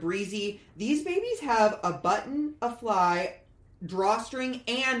 they're breezy. These babies have a button, a fly, drawstring,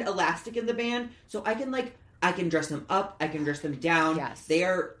 and elastic in the band, so I can dress them up, I can dress them down. Yes.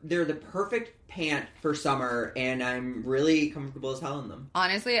 They're the perfect pant for summer, and I'm really comfortable as hell in them.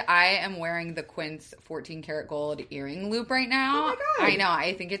 Honestly, I am wearing the Quince 14 karat gold earring loop right now. Oh my God. I know.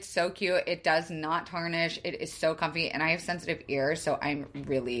 I think it's so cute. It does not tarnish. It is so comfy, and I have sensitive ears, so I'm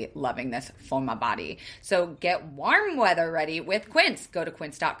really loving this for my body. So get warm weather ready with Quince. Go to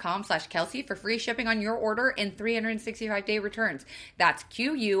quince.com/Kelsey for free shipping on your order and 365-day returns. That's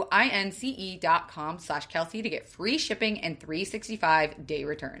QUINCE.com/Kelsey to get free shipping and 365-day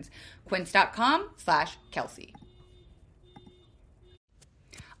returns. Quince.com/Kelsey.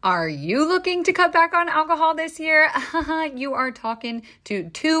 Are you looking to cut back on alcohol this year? You are talking to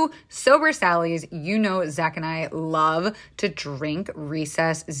two sober Sallys. You know Zach and I love to drink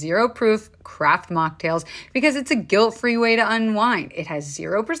Recess Zero Proof craft mocktails because it's a guilt-free way to unwind. It has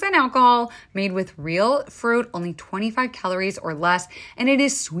 0% alcohol, made with real fruit, only 25 calories or less, and it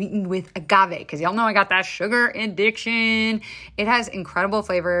is sweetened with agave because y'all know I got that sugar addiction. It has incredible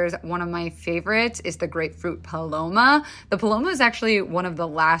flavors. One of my favorites is the grapefruit Paloma. The Paloma is actually one of the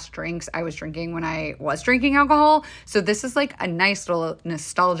last drinks I was drinking when I was drinking alcohol. So this is like a nice little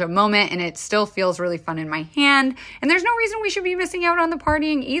nostalgia moment, and it still feels really fun in my hand. And there's no reason we should be missing out on the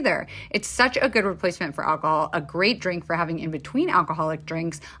partying either. It's such a good replacement for alcohol, a great drink for having in between alcoholic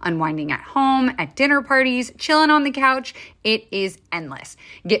drinks, unwinding at home, at dinner parties, chilling on the couch. It is endless.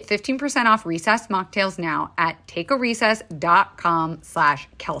 Get 15% off Recess mocktails now at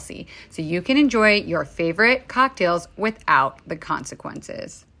takearecess.com/Kelsey so you can enjoy your favorite cocktails without the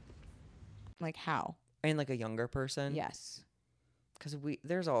consequences. Like how? And like a younger person? Yes. because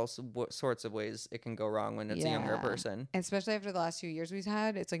there's all sorts of ways it can go wrong when it's a younger person. And especially after the last few years we've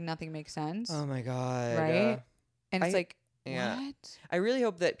had, it's like nothing makes sense. Oh my God. Right? And it's like, yeah. what? I really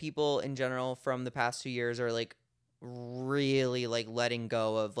hope that people in general from the past 2 years are like really like letting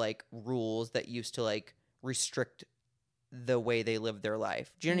go of like rules that used to like restrict the way they live their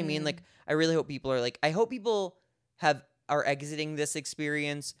life. Do you know what I mean? Like, I really hope people are like, I hope people are exiting this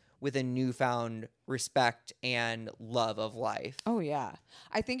experience with a newfound respect and love of life. Oh, yeah.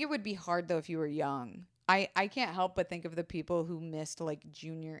 I think it would be hard, though, if you were young. I can't help but think of the people who missed, like,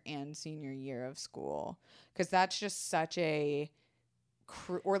 junior and senior year of school. Because that's just such a...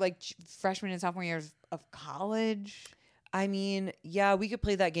 or, like, freshman and sophomore years of college. I mean, yeah, we could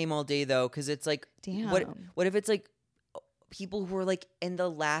play that game all day, though, because it's like... Damn. What if it's, like, people who are, like, in the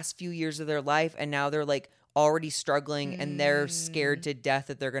last few years of their life, and now they're, like, already struggling and they're scared to death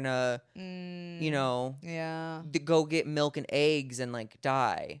that they're gonna go get milk and eggs and like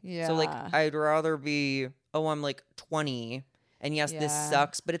die. So like I'd rather be I'm like 20 and yes this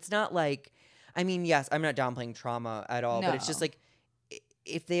sucks, but it's not like, I mean, yes, I'm not downplaying trauma at all, but it's just like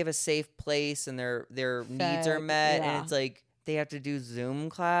if they have a safe place and their needs are met and it's like they have to do Zoom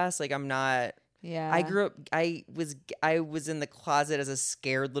class, like I'm not. I grew up, I was in the closet as a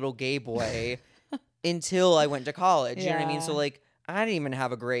scared little gay boy until I went to college. You know what I mean? So like I didn't even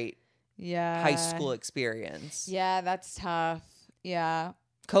have a great high school experience. Yeah, that's tough. Yeah.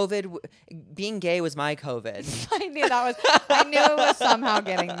 COVID, being gay was my COVID. I knew it was somehow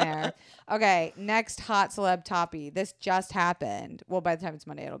getting there. Okay, next hot celeb toppy. This just happened. Well, by the time it's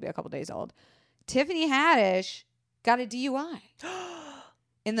Monday, it'll be a couple days old. Tiffany Haddish got a DUI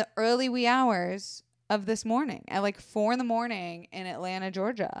in the early wee hours of this morning at like 4 a.m. in Atlanta,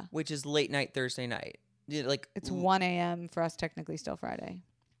 Georgia. Which is late night Thursday night. Like it's 1 a.m. for us, technically still Friday.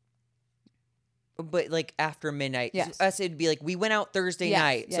 But like after midnight. Yes. Us, it'd be like we went out Thursday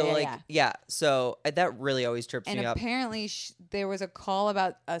night. Yeah, so so that really always trips me up. And apparently there was a call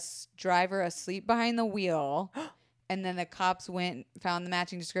about a driver asleep behind the wheel. And then the cops found the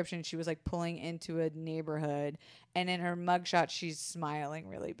matching description. She was like pulling into a neighborhood. And in her mugshot, she's smiling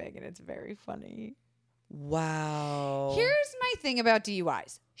really big. And it's very funny. Wow. Here's my thing about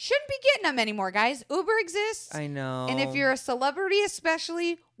DUIs. Shouldn't be getting them anymore, guys. Uber exists. I know. And if you're a celebrity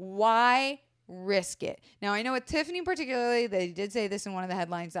especially, why risk it? Now, I know with Tiffany particularly, they did say this in one of the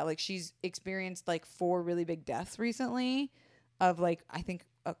headlines that like she's experienced like 4 really big deaths recently of like, I think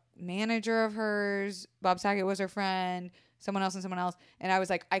a manager of hers, Bob Saget was her friend, someone else and someone else. And I was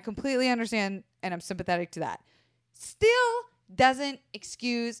like, I completely understand and I'm sympathetic to that. Still doesn't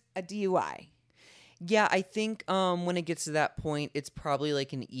excuse a DUI. Yeah, I think when it gets to that point, it's probably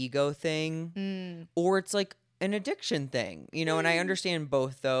like an ego thing or it's like an addiction thing, you know, and I understand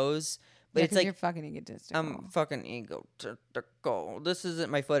both those. But it's like you're fucking egotistical. I'm fucking egotistical. This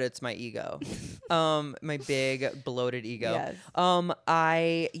isn't my foot, it's my ego. My big bloated ego.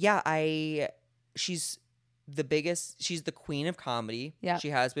 Yes. She's the biggest, she's the queen of comedy. Yeah.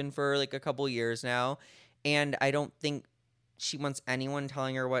 She has been for like a couple years now. And I don't think she wants anyone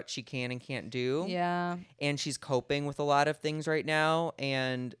telling her what she can and can't do. Yeah. And she's coping with a lot of things right now.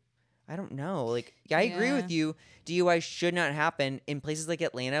 And I don't know. Like, I agree with you. DUI should not happen in places like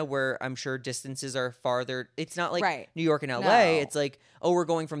Atlanta where I'm sure distances are farther. It's not like New York and LA. No. It's like, oh, we're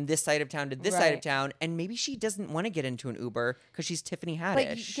going from this side of town to this side of town. And maybe she doesn't want to get into an Uber because she's Tiffany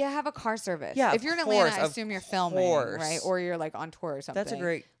Haddish. Like, have a car service. Yeah, if you're in Atlanta, I assume you're filming, right? Or you're like on tour or something. That's a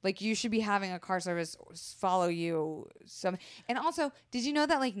great... Like, you should be having a car service follow you. And also, did you know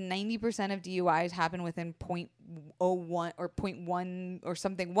that like 90% of DUIs happen within 0.01 or 0.1 or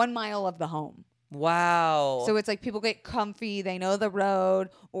something, 1 mile of the home? Wow. So it's like people get comfy, they know the road,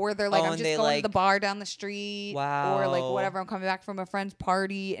 or they're like, I'm just going to the bar down the street. Wow. Or like whatever, I'm coming back from a friend's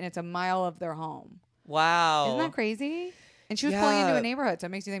party and it's a mile of their home. Wow. Isn't that crazy? And she was pulling into a neighborhood, so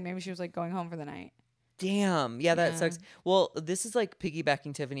it makes you think maybe she was like going home for the night. Damn. Yeah, that sucks. Well, this is like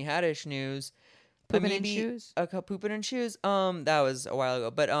piggybacking Tiffany Haddish news. Pooping in shoes. Pooping in shoes. That was a while ago.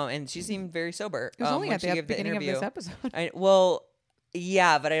 But and she seemed very sober. It was only at the beginning of this episode.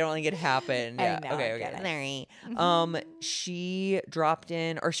 Yeah, but I don't think it happened. I Yeah. know, Okay. Sorry. She dropped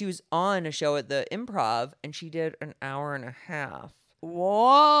in, or she was on a show at the Improv, and she did an hour and a half.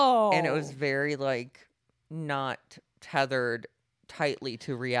 Whoa. And it was very like not tethered tightly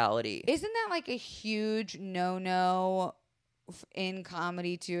to reality. Isn't that like a huge no in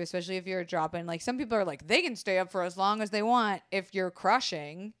comedy too, especially if you're dropping? Like, some people are like, they can stay up for as long as they want if you're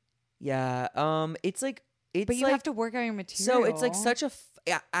crushing. Yeah. It's like, but you have to work out your material. So it's like such a...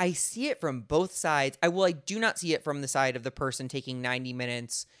 I see it from both sides. I do not see it from the side of the person taking 90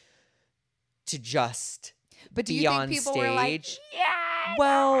 minutes to just But do be you think on people stage. were like, yeah,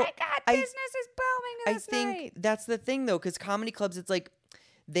 Well, oh my God, business is booming this I think night. that's the thing though, because comedy clubs, it's like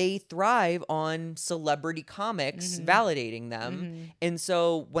they thrive on celebrity comics validating them. And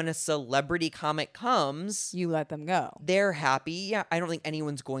so when a celebrity comic comes, You let them go. they're happy. Yeah, I don't think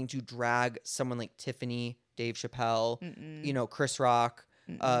anyone's going to drag someone like Tiffany, Dave Chappelle, Chris Rock.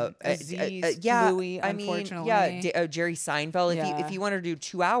 Aziz, Yeah, Louis, I mean, unfortunately. Jerry Seinfeld. Yeah. If he wanted to do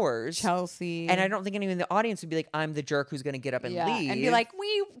 2 hours, Chelsea. and I don't think anyone in the audience would be like, I'm the jerk who's going to get up and leave. And be like,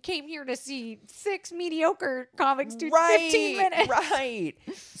 we came here to see 6 mediocre comics do 15 minutes. Right.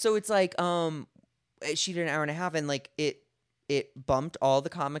 So it's like, she did an hour and a half, and like it bumped all the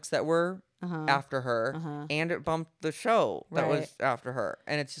comics that were after her, and it bumped the show that was after her,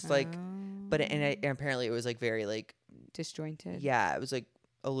 and it's just like, but and apparently it was like very like disjointed. Yeah, it was like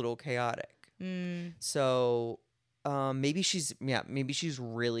a little chaotic. So maybe she's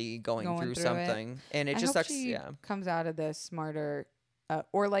really going through something, and it just sucks. She comes out of this smarter,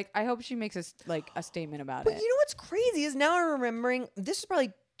 or like I hope she makes a statement about it. But you know what's crazy is now I'm remembering this is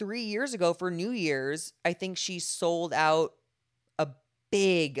probably 3 years ago for New Year's. I think she sold out a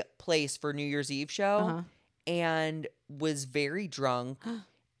big place for New Year's Eve show and was very drunk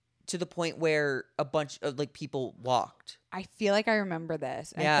to the point where a bunch of like people walked. I feel like I remember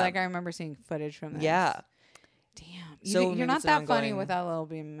this. I feel like I remember seeing footage from this. Yeah. Damn. You're not that funny without a little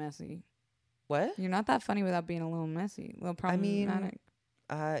being messy. What? You're not that funny without being a little messy, a little problematic.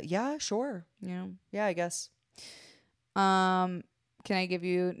 Yeah, sure. Yeah. Yeah, I guess. Can I give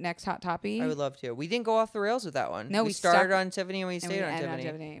you next hot topic? I would love to. We didn't go off the rails with that one. No, we started on Tiffany and we stayed on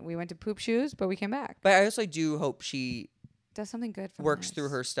Tiffany. We went to poop shoes, but we came back. But I also do hope she does something good for works through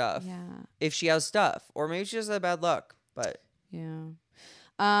her stuff. Yeah. If she has stuff. Or maybe she just had bad luck. But yeah.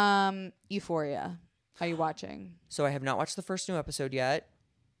 Euphoria. Are you watching? So I have not watched the first new episode yet.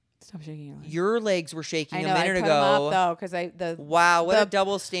 Stop shaking your legs. Your legs were shaking I know, a minute I put ago. them up, though, because wow, what a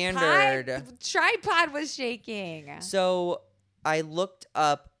double standard. Tripod was shaking. So I looked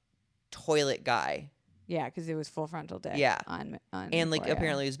up toilet guy. Yeah, because it was full frontal dick. Yeah. On and like Euphoria.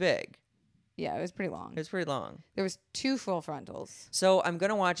 apparently it was big. Yeah, it was pretty long. It was pretty long. There was 2 full frontals. So I'm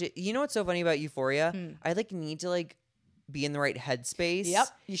gonna watch it. You know what's so funny about Euphoria? I like need to like be in the right headspace. Yep,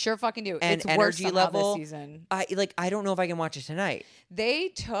 you sure fucking do. And it's energy worse level. this season. I don't know if I can watch it tonight. They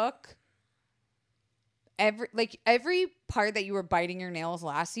took every part that you were biting your nails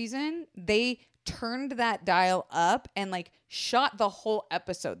last season. They turned that dial up and like shot the whole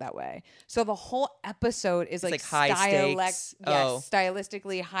episode that way. So the whole episode is like high stakes. Yes,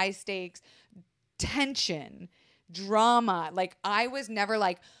 stylistically high stakes, tension, drama. Like I was never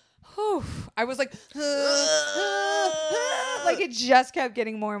like, whew. I was like, like it just kept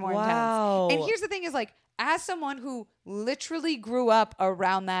getting more and more intense. And here's the thing is like, as someone who literally grew up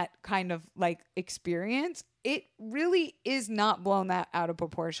around that kind of like experience, it really is not blown that out of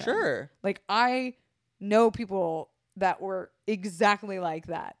proportion. Sure. Like I know people that were exactly like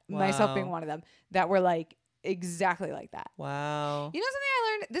that, myself being one of them, that were like exactly like that. Wow. You know something I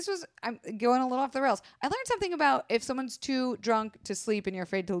learned? I'm going a little off the rails. I learned something about if someone's too drunk to sleep and you're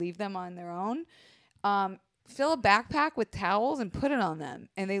afraid to leave them on their own, fill a backpack with towels and put it on them,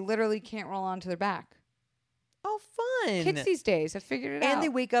 and they literally can't roll onto their back. Oh, fun. Kids these days have figured it out. And they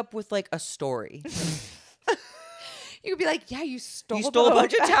wake up with like a story. You could be like, yeah, you stole a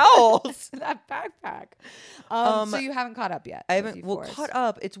bunch of towels. That backpack. So you haven't caught up yet. I haven't. Well, caught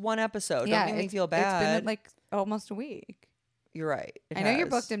up. It's one episode. Yeah, don't make me feel bad. It's been like almost a week. You're right. I know you're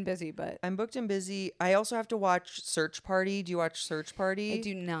booked and busy, but I'm booked and busy. I also have to watch Search Party. Do you watch Search Party? I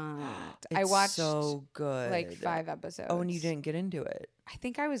do not. I watched so good, like 5 episodes. Oh, and you didn't get into it. I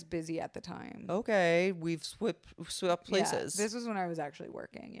think I was busy at the time. Okay, we've swapped places. Yeah, this was when I was actually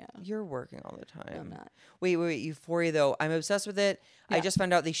working. Yeah, you're working all the time. No, I'm not. Wait, Euphoria though. I'm obsessed with it. Yeah. I just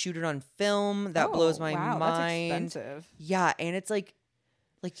found out they shoot it on film. That blows my mind. That's expensive. Yeah, and it's like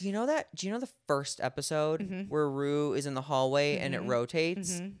you know that? Do you know the first episode where Rue is in the hallway and it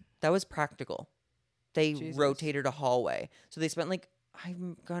rotates? That was practical. They rotated a hallway, so they spent like,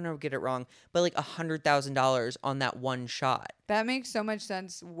 I'm gonna get it wrong, but like $100,000 on that one shot. That makes so much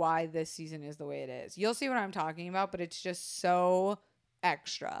sense why this season is the way it is. You'll see what I'm talking about, but it's just so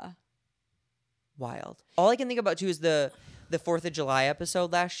extra. Wild. All I can think about too is the 4th of July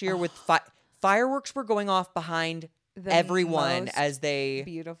episode last year with fireworks were going off behind everyone as they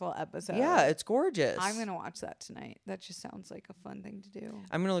beautiful episode. Yeah, it's gorgeous. I'm gonna watch that tonight. That just sounds like a fun thing to do.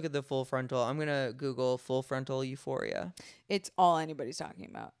 I'm gonna look at the full frontal. I'm gonna Google full frontal Euphoria. It's all anybody's talking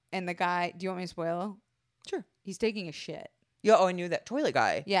about. And the guy, do you want me to spoil? Sure. He's taking a shit. Yeah. Oh, I knew that toilet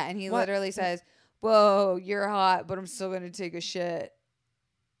guy. Yeah, and he literally says, "Whoa, you're hot, but I'm still gonna take a shit."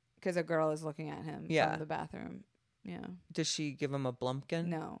 because a girl is looking at him from the bathroom. Yeah. Does she give him a blumpkin?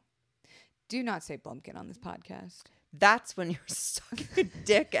 No. Do not say blumpkin on this podcast. That's when you're sucking a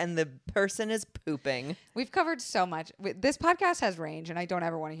dick and the person is pooping. We've covered so much. This podcast has range, and I don't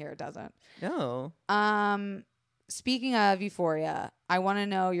ever want to hear it doesn't. No. Speaking of Euphoria, I want to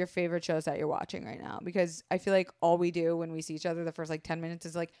know your favorite shows that you're watching right now, because I feel like all we do when we see each other the first like 10 minutes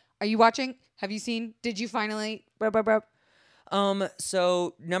is like, are you watching? Have you seen? Did you finally?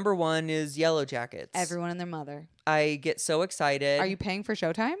 So number 1 is Yellow Jackets. Everyone and their mother. I get so excited. Are you paying for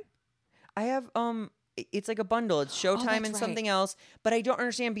Showtime? I have it's like a bundle. It's Showtime and something else, but I don't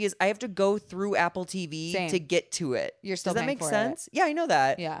understand because I have to go through Apple TV to get to it. You're still Does that make sense? Yeah, I know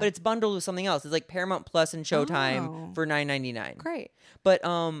that. Yeah. But it's bundled with something else. It's like Paramount Plus and Showtime for $9.99. Great. But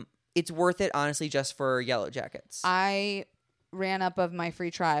it's worth it honestly just for Yellow Jackets. I ran up of my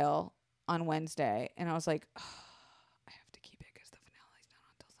free trial on Wednesday and I was like, oh, I have to keep it because the finale's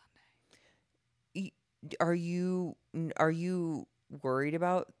not until Sunday. Are you worried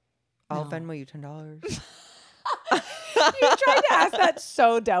about? I'll Venmo you $10. You tried to ask that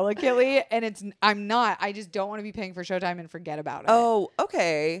so delicately, and I'm not. I just don't want to be paying for Showtime and forget about it. Oh,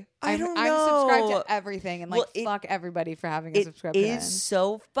 okay. I don't know. I'm subscribed to everything, and fuck everybody for having a subscription. It is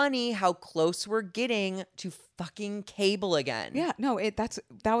so funny how close we're getting to fucking cable again. Yeah, no, that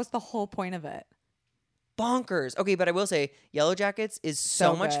was the whole point of it. Bonkers. Okay, but I will say Yellow Jackets is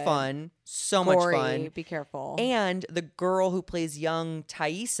so much fun. So Gory, much fun. Be careful. And the girl who plays young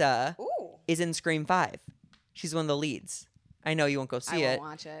Thaisa is in Scream 5. She's one of the leads. I know you won't go see it. I won't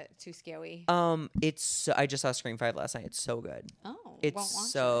watch it. It's too scary. I just saw Scream 5 last night. It's so good. Oh,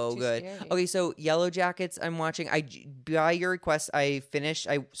 it's so good. Scary. Okay, so Yellow Jackets I'm watching. By your request, I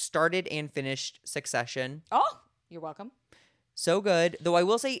started and finished Succession. Oh, you're welcome. So good. Though I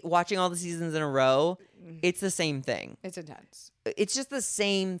will say, watching all the seasons in a row, it's the same thing. It's intense. It's just the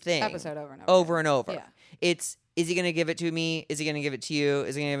same thing. Episode over and over. Over and over. Yeah. Is he going to give it to me? Is he going to give it to you?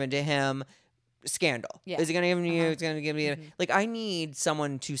 Is he going to give it to him? Scandal. Yeah. Is he going to give it to you? Is he going to give it to me? Like, I need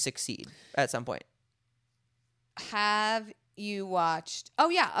someone to succeed at some point. Have you watched... Oh,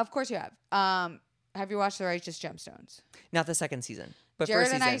 yeah. Of course you have. Have you watched The Righteous Gemstones? Not the second season. But Jared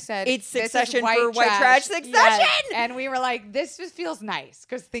first and season. I said it's this Succession is for white trash Succession, yes. And we were like, this just feels nice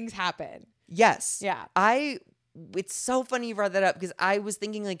because things happen. Yes, yeah. It's so funny you brought that up because I was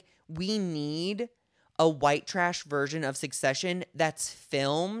thinking like we need a white trash version of Succession that's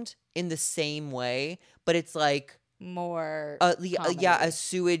filmed in the same way, but it's like more a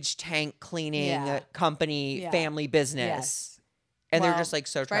sewage tank cleaning company family business, and they're just like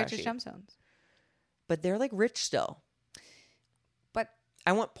so trashy. Righteous Gemstones, but they're like rich still.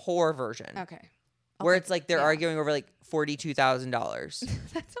 I want poor version. Okay. Where it's like they're arguing over like $42,000.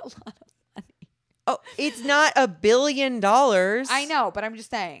 That's a lot of money. Oh, it's not $1 billion. I know, but I'm just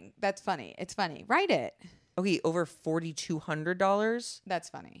saying that's funny. It's funny. Write it. Okay, over $4,200. That's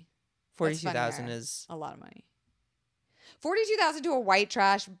funny. 42,000 is a lot of money. 42,000 to a white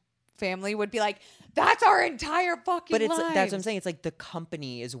trash family would be like, that's our entire fucking lives. But that's what I'm saying. It's like the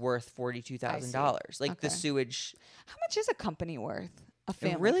company is worth $42,000. Like the sewage. How much is a company worth? A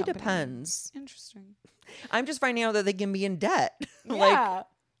family It really company? depends. Interesting. I'm just finding out that they can be in debt. Yeah.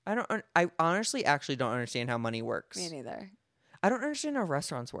 I honestly actually don't understand how money works. Me neither. I don't understand how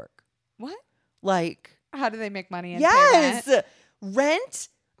restaurants work. What? Like, how do they make money? And yes. pay Rent,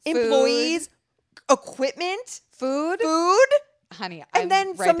 food, employees, equipment, food. Honey, and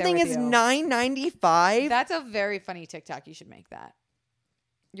then something is $9.95. That's a very funny TikTok. You should make that.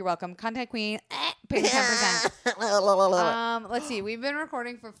 You're welcome. Content queen. Pay 10%. Let's see. We've been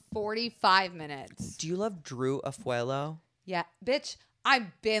recording for 45 minutes. Do you love Drew Afuelo? Yeah. Bitch,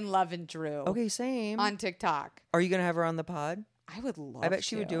 I've been loving Drew. Okay, same. On TikTok. Are you going to have her on the pod? I would love I bet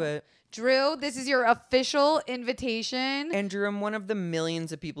she would do it. Drew, this is your official invitation. And Drew, I'm one of the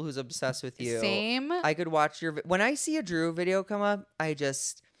millions of people who's obsessed with you. Same. I could watch when I see a Drew video come up, I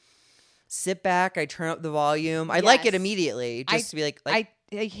just sit back, I turn up the volume. I like it immediately. Just to be like I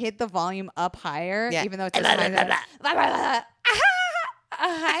hit the volume up higher, even though it's just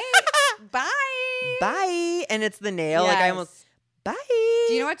hi. Bye. Bye. And it's the nail. Yes. Like I almost bye.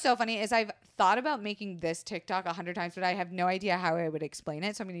 Do you know what's so funny is I've thought about making this TikTok 100 times, but I have no idea how I would explain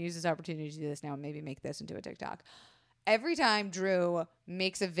it. So I'm going to use this opportunity to do this now and maybe make this into a TikTok. Every time Drew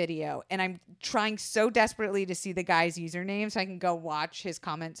makes a video, and I'm trying so desperately to see the guy's username so I can go watch his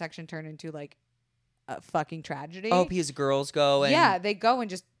comment section turn into like a fucking tragedy. Oh, because girls go and... Yeah, they go and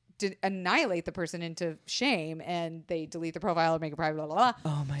just annihilate the person into shame, and they delete the profile or make it private, blah, blah, blah.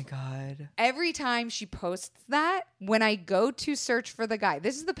 Oh my God. Every time she posts that, when I go to search for the guy,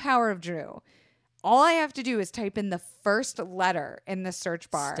 this is the power of Drew. all I have to do is type in the first letter in the search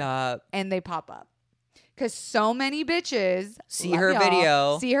bar. Stop. And they pop up. Because so many bitches see her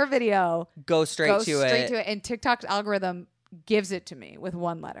video, go straight to it. And TikTok's algorithm gives it to me with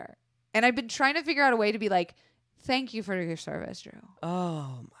one letter. And I've been trying to figure out a way to be like, thank you for your service, Drew.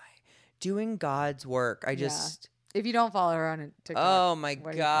 Oh my, doing God's work. If you don't follow her on TikTok. Oh my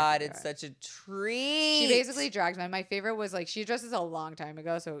God, it's such a treat. She basically drags me. My favorite was like, she addressed this a long time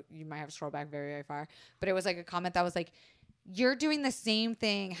ago, so you might have to scroll back very, very far. But it was like a comment that was like, you're doing the same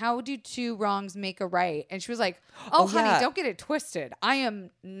thing. How do two wrongs make a right? And she was like, oh honey, don't get it twisted. I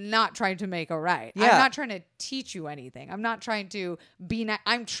am not trying to make a right. I'm not trying to teach you anything. I'm not trying to be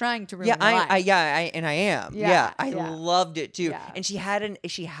I'm trying to ruin your life. I am. Yeah. I loved it too. Yeah. And she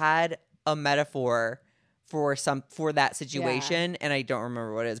had a metaphor for that situation, and I don't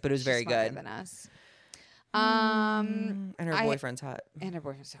remember what it is, but it was very good. Than us. And her boyfriend's hot. And her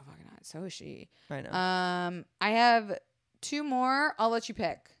boyfriend's so fucking hot. So is she. I know. I have 2 more. I'll let you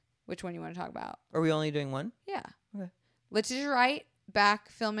pick which one you want to talk about. Are we only doing one? Yeah. Okay. Letitia Wright back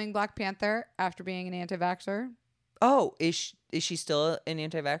filming Black Panther after being an anti-vaxxer. Oh, is she still an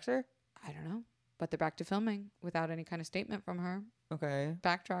anti-vaxxer? I don't know. But they're back to filming without any kind of statement from her. Okay.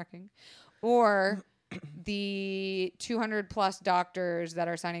 Backtracking. Or the 200 plus doctors that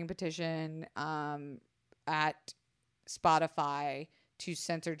are signing a petition at Spotify to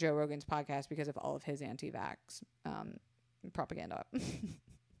censor Joe Rogan's podcast because of all of his anti-vax propaganda.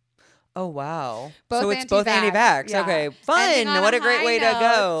 Oh, wow. Both both anti-vax. Yeah. Okay. Fun. What a great way to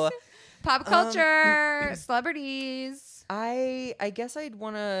go. Pop culture, celebrities. I guess I'd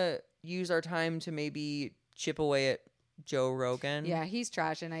want to use our time to maybe chip away at Joe Rogan. Yeah, he's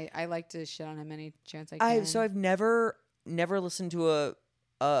trash, and I like to shit on him any chance I can. So I've never listened to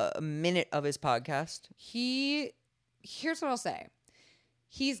a minute of his podcast. Here's what I'll say.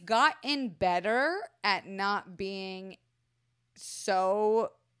 He's gotten better at not being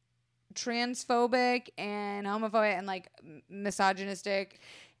so transphobic and homophobic and like misogynistic.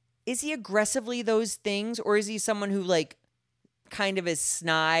 Is he aggressively those things, or is he someone who like kind of is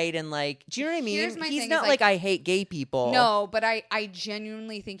snide and like, do you know what I mean? He's not like I hate gay people. No, but I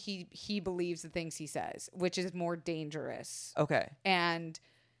genuinely think he believes the things he says, which is more dangerous. Okay. And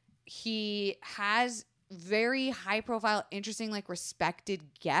he has very high profile, interesting, like respected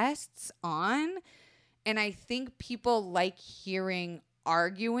guests on. And I think people like hearing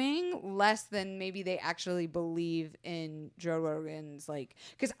arguing less than maybe they actually believe in Joe Rogan's, like,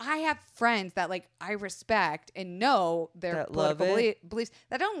 because I have friends that like I respect and know their political beliefs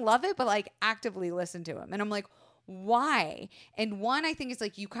that don't love it, but like actively listen to him. And I'm like, why? And one, I think it's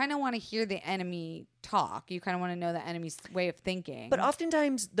like you kind of want to hear the enemy talk. You kind of want to know the enemy's way of thinking. But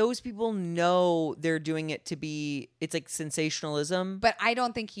oftentimes those people know they're doing it to be, it's like sensationalism. But I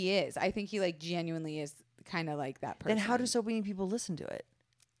don't think he is. I think he like genuinely is kind of like that person. Then how do so many people listen to it?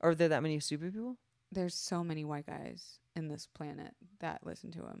 Are there that many stupid people? There's so many white guys in this planet that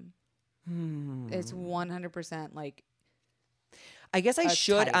listen to him. It's 100% like, I guess I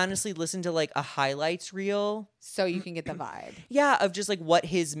should honestly listen to like a highlights reel. So you can get the vibe. Yeah, of just like what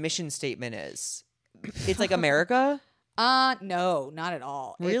his mission statement is. It's like America? No, not at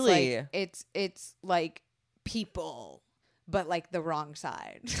all. Really? It's like people, but like the wrong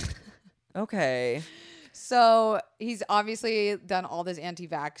side. Okay. So he's obviously done all this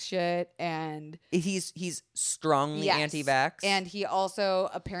anti-vax shit, and he's strongly anti-vax, and he also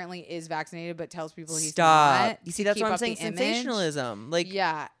apparently is vaccinated, but tells people he's not. not. You see, that's what I'm saying. Sensationalism, like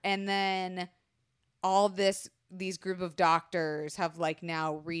and then all these group of doctors have like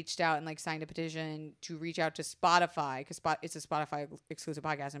now reached out and like signed a petition to reach out to Spotify because it's a Spotify exclusive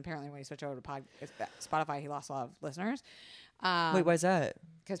podcast, and apparently when he switched over to Spotify, he lost a lot of listeners. Wait, why is that?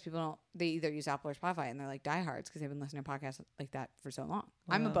 Because people they either use Apple or Spotify, and they're like diehards because they've been listening to podcasts like that for so long.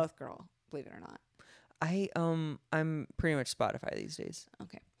 Wow. I'm a both girl, believe it or not. I'm pretty much Spotify these days.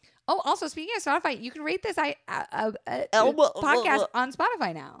 Okay. Oh, also speaking of Spotify, you can rate this podcast on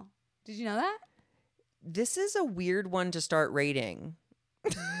Spotify now. Did you know that? This is a weird one to start rating.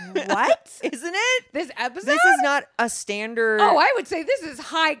 What? Isn't it? This episode? This is not a standard. Oh, I would say this is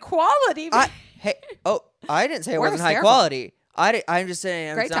high quality. I didn't say it wasn't high quality. I'm just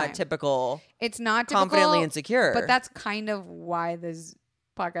saying it's not typical. It's not typical. Confidently insecure. But that's kind of why this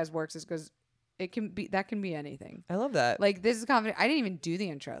podcast works, is because it can be anything. I love that. Like, this is confident. I didn't even do the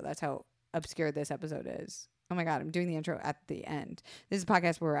intro. That's how obscure this episode is. Oh my God, I'm doing the intro at the end. This is a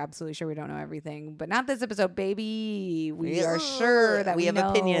podcast where we're absolutely sure we don't know everything, but not this episode, baby. We are sure that we have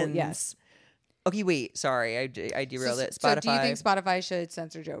opinions. Yes. Okay, wait. Sorry, I derailed it. Spotify. So do you think Spotify should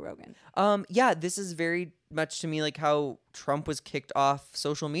censor Joe Rogan? Yeah, this is very much to me like how Trump was kicked off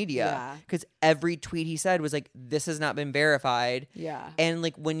social media. Yeah. Because every tweet he said was like, this has not been verified. Yeah. And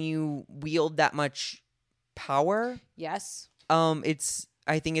like when you wield that much power, Yes.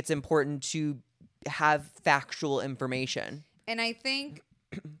 I think it's important to have factual information. And I think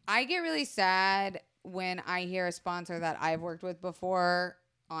I get really sad when I hear a sponsor that I've worked with before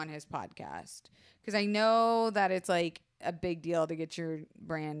on his podcast. Because I know that it's like a big deal to get your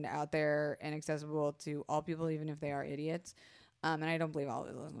brand out there and accessible to all people, even if they are idiots. And I don't believe all of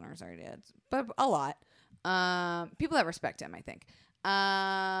his listeners are idiots, but a lot. People that respect him, I think.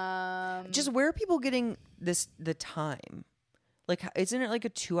 Just where are people getting the time? Like, isn't it like a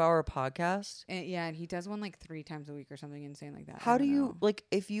 2-hour podcast? And he does one like 3 times a week or something insane like that. How do you, like,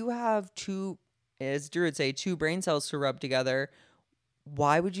 if you have two, as Drew would say, 2 brain cells to rub together,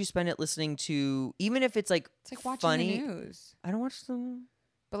 why would you spend it listening to, even if it's like watching funny, the news? I don't watch them.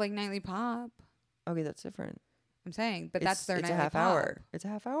 But like Nightly Pop. Okay, that's different. I'm saying, but that's their it's Nightly a half Pop. hour. It's a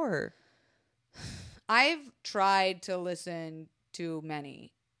half hour. I've tried to listen to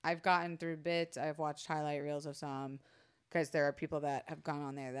many. I've gotten through bits. I've watched highlight reels of some because there are people that have gone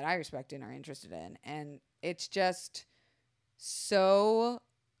on there that I respect and are interested in. And it's just so,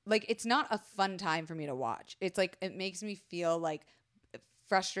 like, it's not a fun time for me to watch. It's like, it makes me feel like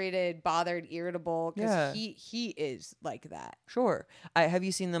frustrated, bothered, irritable because he is like that. Sure. Have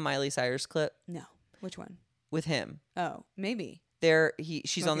you seen the Miley Cyrus clip? No. Which one? With him. Oh, maybe.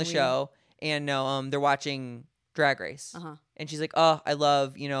 She's on the show, and they're watching Drag Race. Uh-huh. And she's like, oh, I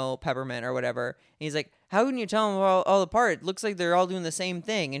love, Peppermint or whatever. And he's like, how can you tell them all apart? It looks like they're all doing the same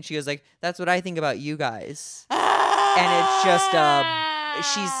thing. And she goes like, that's what I think about you guys. And it's just,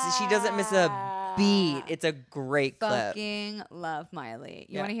 she doesn't miss a beat. It's a great clip. Fucking love Miley.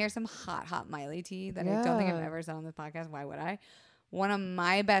 You want to hear some hot Miley tea that I don't think I've ever said on this podcast? Why would I? One of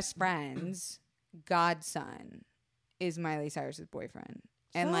my best friends, godson, is Miley Cyrus's boyfriend.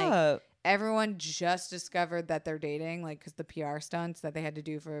 And like everyone just discovered that they're dating, like, because the PR stunts that they had to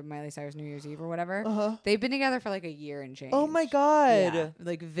do for Miley Cyrus New Year's Eve or whatever. They've been together for like a year and change. Oh my God. Yeah,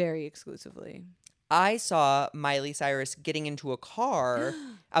 like very exclusively. I saw Miley Cyrus getting into a car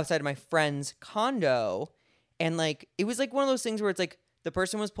outside of my friend's condo. And like, it was like one of those things where it's like the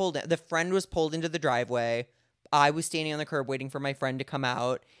friend was pulled into the driveway. I was standing on the curb waiting for my friend to come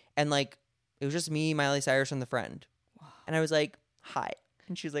out. And like, it was just me, Miley Cyrus, and the friend. Wow. And I was like, hi.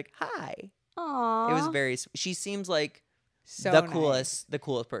 And she was like, hi. Aww. It was very, she seems like so the nice.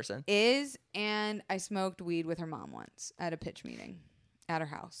 coolest person. And I smoked weed with her mom once at a pitch meeting at her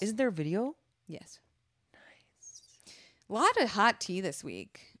house. Isn't there a video? Yes. Nice. A lot of hot tea this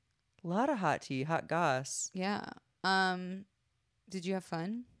week. A lot of hot tea, hot goss. Yeah. Did you have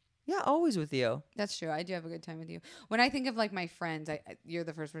fun? Yeah, always with you. That's true. I do have a good time with you. When I think of like my friends, you're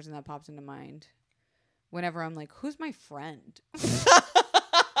the first person that pops into mind. Whenever I'm like, who's my friend?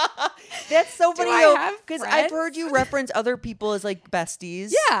 That's so funny though, because I've heard you reference other people as like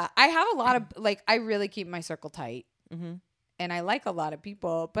besties. Yeah, I have a lot of like. I really keep my circle tight, and I like a lot of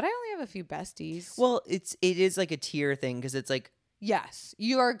people, but I only have a few besties. Well, it is like a tier thing because it's like, yes,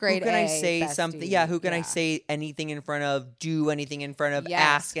 you are great. Who can I say something? Yeah, who can I say anything in front of? Do anything in front of?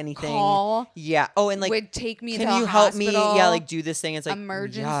 Ask anything. Call. Yeah. Oh, and like, would take me. Can to you a help me? hospital, Yeah, like do this thing. It's like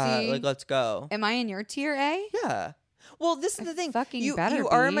emergency. Yeah, like let's go. Am I in your tier A? Yeah. Well, this is the thing. You better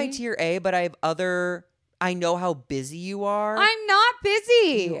are in be. my tier A, but I know how busy you are. I'm not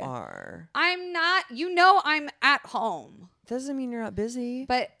busy. You are. I'm not. You know I'm at home. Doesn't mean you're not busy.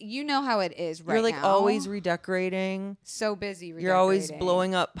 But you know how it is right now. You're like always redecorating. So busy redecorating. You're always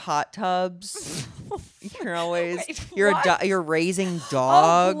blowing up hot tubs. You're always you're raising Oh,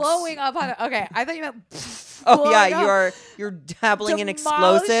 dogs. blowing up hot. Okay, I thought you meant. Oh yeah, you're dabbling in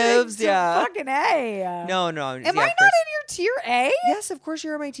explosives. Yeah, fucking A. No. Am I not in your tier A? Yes, of course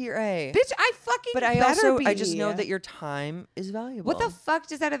you're in my tier A. Bitch, I fucking. But I just know that your time is valuable. What the fuck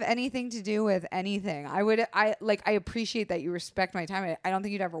does that have anything to do with anything? I appreciate that you respect my time. I don't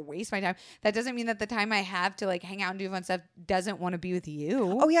think you'd ever waste my time. That doesn't mean that the time I have to like hang out and do fun stuff doesn't want to be with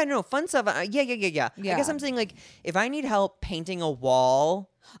you. Oh yeah, no fun stuff. Yeah. I guess I'm saying like if I need help painting a wall.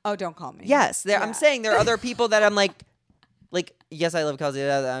 Oh, don't call me. Yes, I'm saying there are other people that I'm like, yes, I love Kelsey.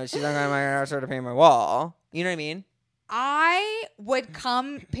 She's not going to paint my wall. You know what I mean? I would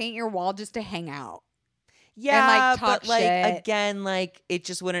come paint your wall just to hang out. Yeah, and, like, talk but like shit. Again, like it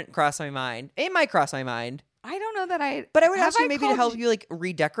just wouldn't cross my mind. It might cross my mind. I don't know that But I would ask you maybe to help you like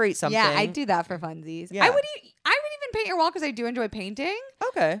redecorate something. Yeah, I do that for funsies. Yeah. I would even paint your wall because I do enjoy painting.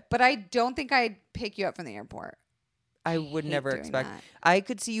 Okay. But I don't think I'd pick you up from the airport. I would hate never doing expect. that. I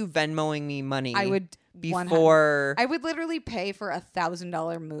could see you Venmoing me money. I would before I would literally pay for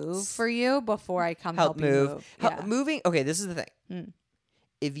 $1,000 move for you before I come help help you move. Yeah. Moving. Okay, this is the thing. Mm.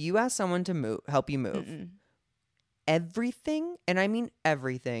 If you ask someone to help you move, everything, and I mean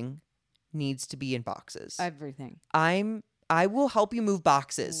everything, needs to be in boxes. Everything. I will help you move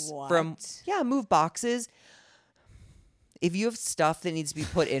boxes move boxes. If you have stuff that needs to be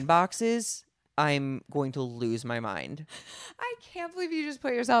put in boxes, I'm going to lose my mind. I can't believe you just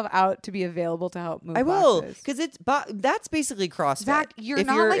put yourself out to be available to help move I will, boxes. because that's basically CrossFit. Zach, you're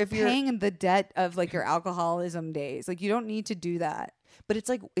not paying the debt of like your alcoholism days. Like you don't need to do that. But it's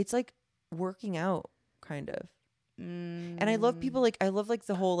like working out, kind of. And I love people I love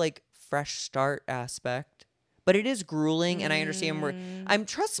the whole like fresh start aspect. But it is grueling, and I understand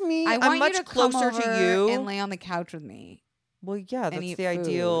trust me, I'm much closer to you. And lay on the couch with me. Well, yeah, that's the food.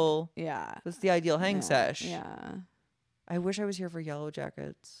 ideal. Yeah. That's the ideal hang sesh. Yeah. I wish I was here for Yellow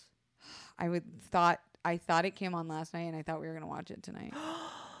Jackets. I thought it came on last night, and I thought we were going to watch it tonight.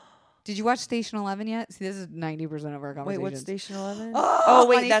 Did you watch Station 11 yet? See, this is 90% of our conversation. Wait, what's Station 11? Oh,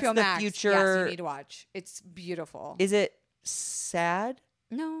 wait, that's HBO the Max. future. Yes, you need to watch. It's beautiful. Is it sad?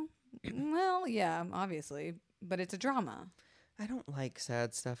 No. Well, yeah, obviously. But it's a drama. I don't like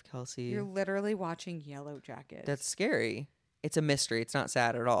sad stuff, Kelsey. You're literally watching Yellow Jackets. That's scary. It's a mystery. It's not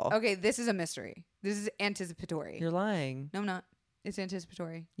sad at all. Okay, this is a mystery. This is anticipatory. You're lying. No, I'm not. It's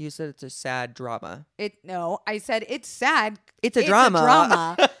anticipatory. You said it's a sad drama. No, I said it's sad. It's a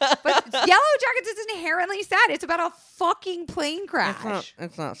drama. But Yellow Jackets is inherently sad. It's about a fucking plane crash.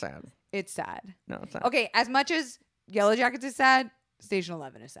 It's not sad. It's sad. No, it's not. Okay, as much as Yellow Jackets is sad, Station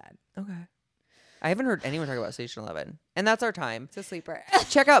 11 is sad. Okay. I haven't heard anyone talk about Station 11. And that's our time. It's a sleeper.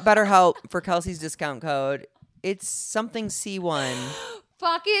 Check out BetterHelp for Kelsey's discount code. It's something C1.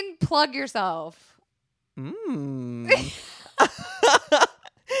 Fucking plug yourself.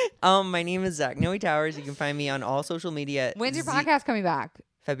 My name is Zach NOE Towers. You can find me on all social media. When's your podcast coming back?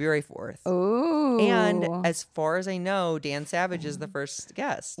 February 4th. Oh. And as far as I know, Dan Savage is the first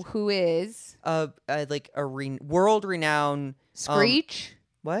guest. Who is? World renowned Screech?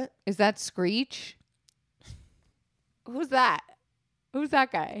 What? Is that Screech? Who's that? Who's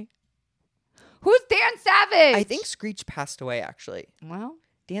that guy? Who's Dan Savage? I think Screech passed away, actually. Well,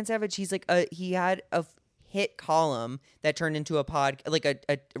 Dan Savage, he's he had a hit column that turned into a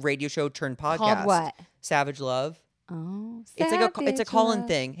radio show turned podcast. Called what? Savage Love. Oh, it's a call-in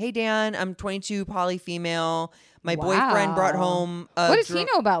thing. Hey Dan, I'm 22, poly-female. My boyfriend brought home. What does he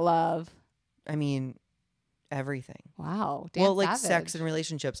know about love? I mean, everything. Wow. Dan Savage. Sex and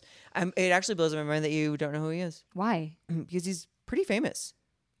relationships. It actually blows my mind that you don't know who he is. Why? Because he's pretty famous.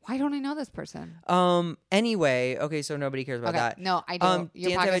 Why don't I know this person? Anyway, okay, so nobody cares about that. No, I do.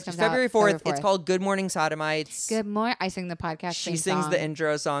 Your Dan podcast Savage, comes February out 4th. It's called Good Morning Sodomites. Good morning. I sing the podcast. She sings the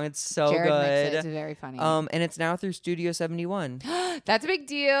intro song. It's so Jared good. Mixes. It's very funny. And it's now through Studio 71. That's a big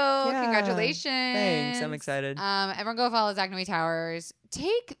deal. Yeah. Congratulations. Thanks. I'm excited. Everyone go follow Zach NOE Towers.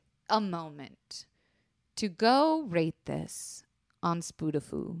 Take a moment to go rate this on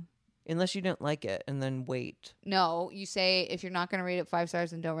Spotify. Unless you don't like it, and then wait. No, you say if you're not going to rate it 5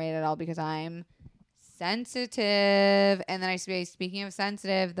 stars, then don't rate it at all because I'm sensitive. And then I say, speaking of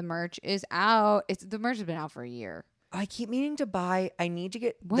sensitive, the merch is out. The merch has been out for a year. I keep meaning to buy. I need to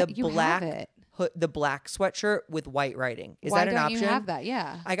get the black sweatshirt with white writing. Is Why that an don't option? You have that?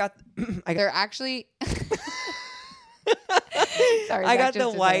 Yeah. I got. They're actually. Sorry, I got the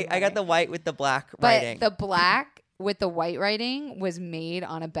white. I got the white with the black writing. But the black with the white writing was made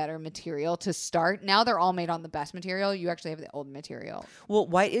on a better material to start. Now they're all made on the best material. You actually have the old material. Well,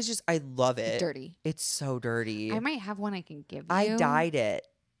 white is just, I love it. It's dirty. It's so dirty. I might have one I can give you. I dyed it.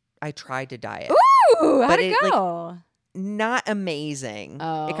 I tried to dye it. Ooh, how'd it go? Not amazing.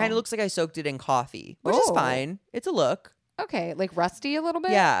 Oh. It kind of looks like I soaked it in coffee, which is fine. It's a look. Okay, like rusty a little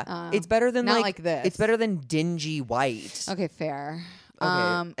bit? Yeah. It's better than not like this. It's better than dingy white. Okay, fair. Okay,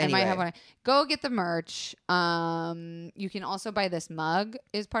 I might have one. Go get the merch. You can also buy this mug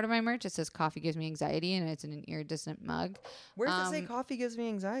is part of my merch. It says coffee gives me anxiety and it's an iridescent mug. Where does it say coffee gives me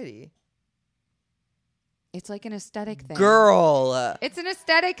anxiety? It's like an aesthetic thing. Girl. It's an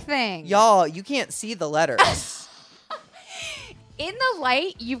aesthetic thing. Y'all, you can't see the letters. In the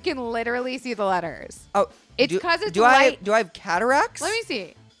light, you can literally see the letters. Oh, it's because it's do light. Do I have cataracts? Let me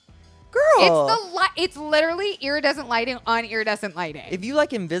see. Girl, it's the light. It's literally iridescent lighting on iridescent lighting. If you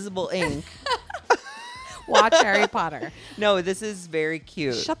like invisible ink, watch Harry Potter. No, this is very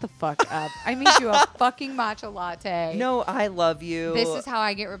cute. Shut the fuck up. I made you a fucking matcha latte. No, I love you. This is how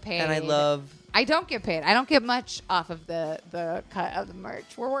I get repaid. And I love I don't get paid. I don't get much off of the cut of the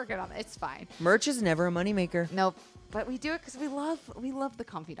merch. We're working on it. It's fine. Merch is never a moneymaker. Nope. But we do it because we love the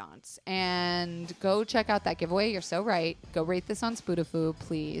confidants. And go check out that giveaway. You're so right. Go rate this on Spotify,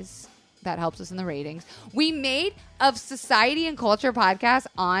 please. That helps us in the ratings. We made of Society and Culture podcast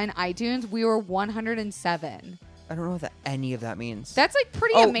on iTunes. We were 107. I don't know what any of that means. That's like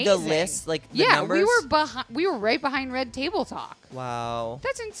pretty amazing. The list, like the numbers? We were right behind Red Table Talk. Wow.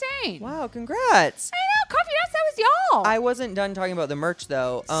 That's insane. Wow, congrats. I know, confidants, that was y'all. I wasn't done talking about the merch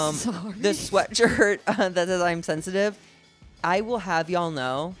though. Sorry. The sweatshirt that says I'm sensitive. I will have y'all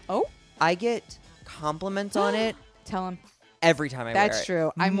know. Oh, I get compliments on it. Tell him. Every time I wear it. That's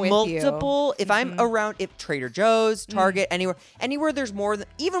true. I'm Multiple, with you. Multiple. If I'm around, if Trader Joe's, Target, anywhere there's more than,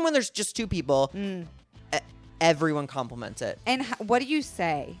 even when there's just two people, everyone compliments it. And what do you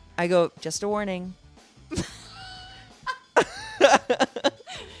say? I go, just a warning.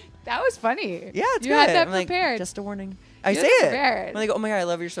 That was funny. Yeah, it's you good. had that I'm prepared. like, just a warning. I You say had it. prepared. I'm like, oh my God, I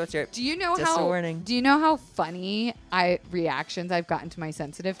love your sweatshirt. Do you know just a warning. Do you know how funny reactions I've gotten to my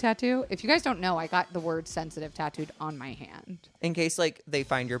sensitive tattoo? If you guys don't know, I got the word sensitive tattooed on my hand. In case like they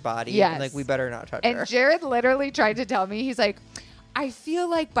find your body. Yes. And, like we better not touch And her. Jared literally tried to tell me, he's like, I feel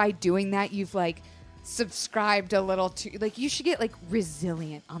like by doing that, you've like subscribed a little too, like you should get like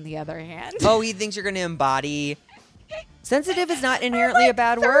resilient on the other hand. Oh, he thinks you're going to embody. Sensitive is not inherently like a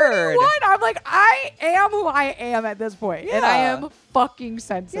bad 31. word. I'm like, I am who I am at this point. And I Yeah. am fucking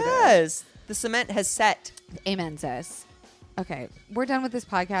sensitive. Yes. The cement has set. Amen, sis. Okay, we're done with this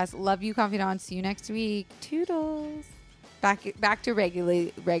podcast. Love you, confidants. See you next week. Toodles. Back to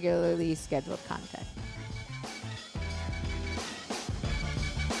regularly scheduled content.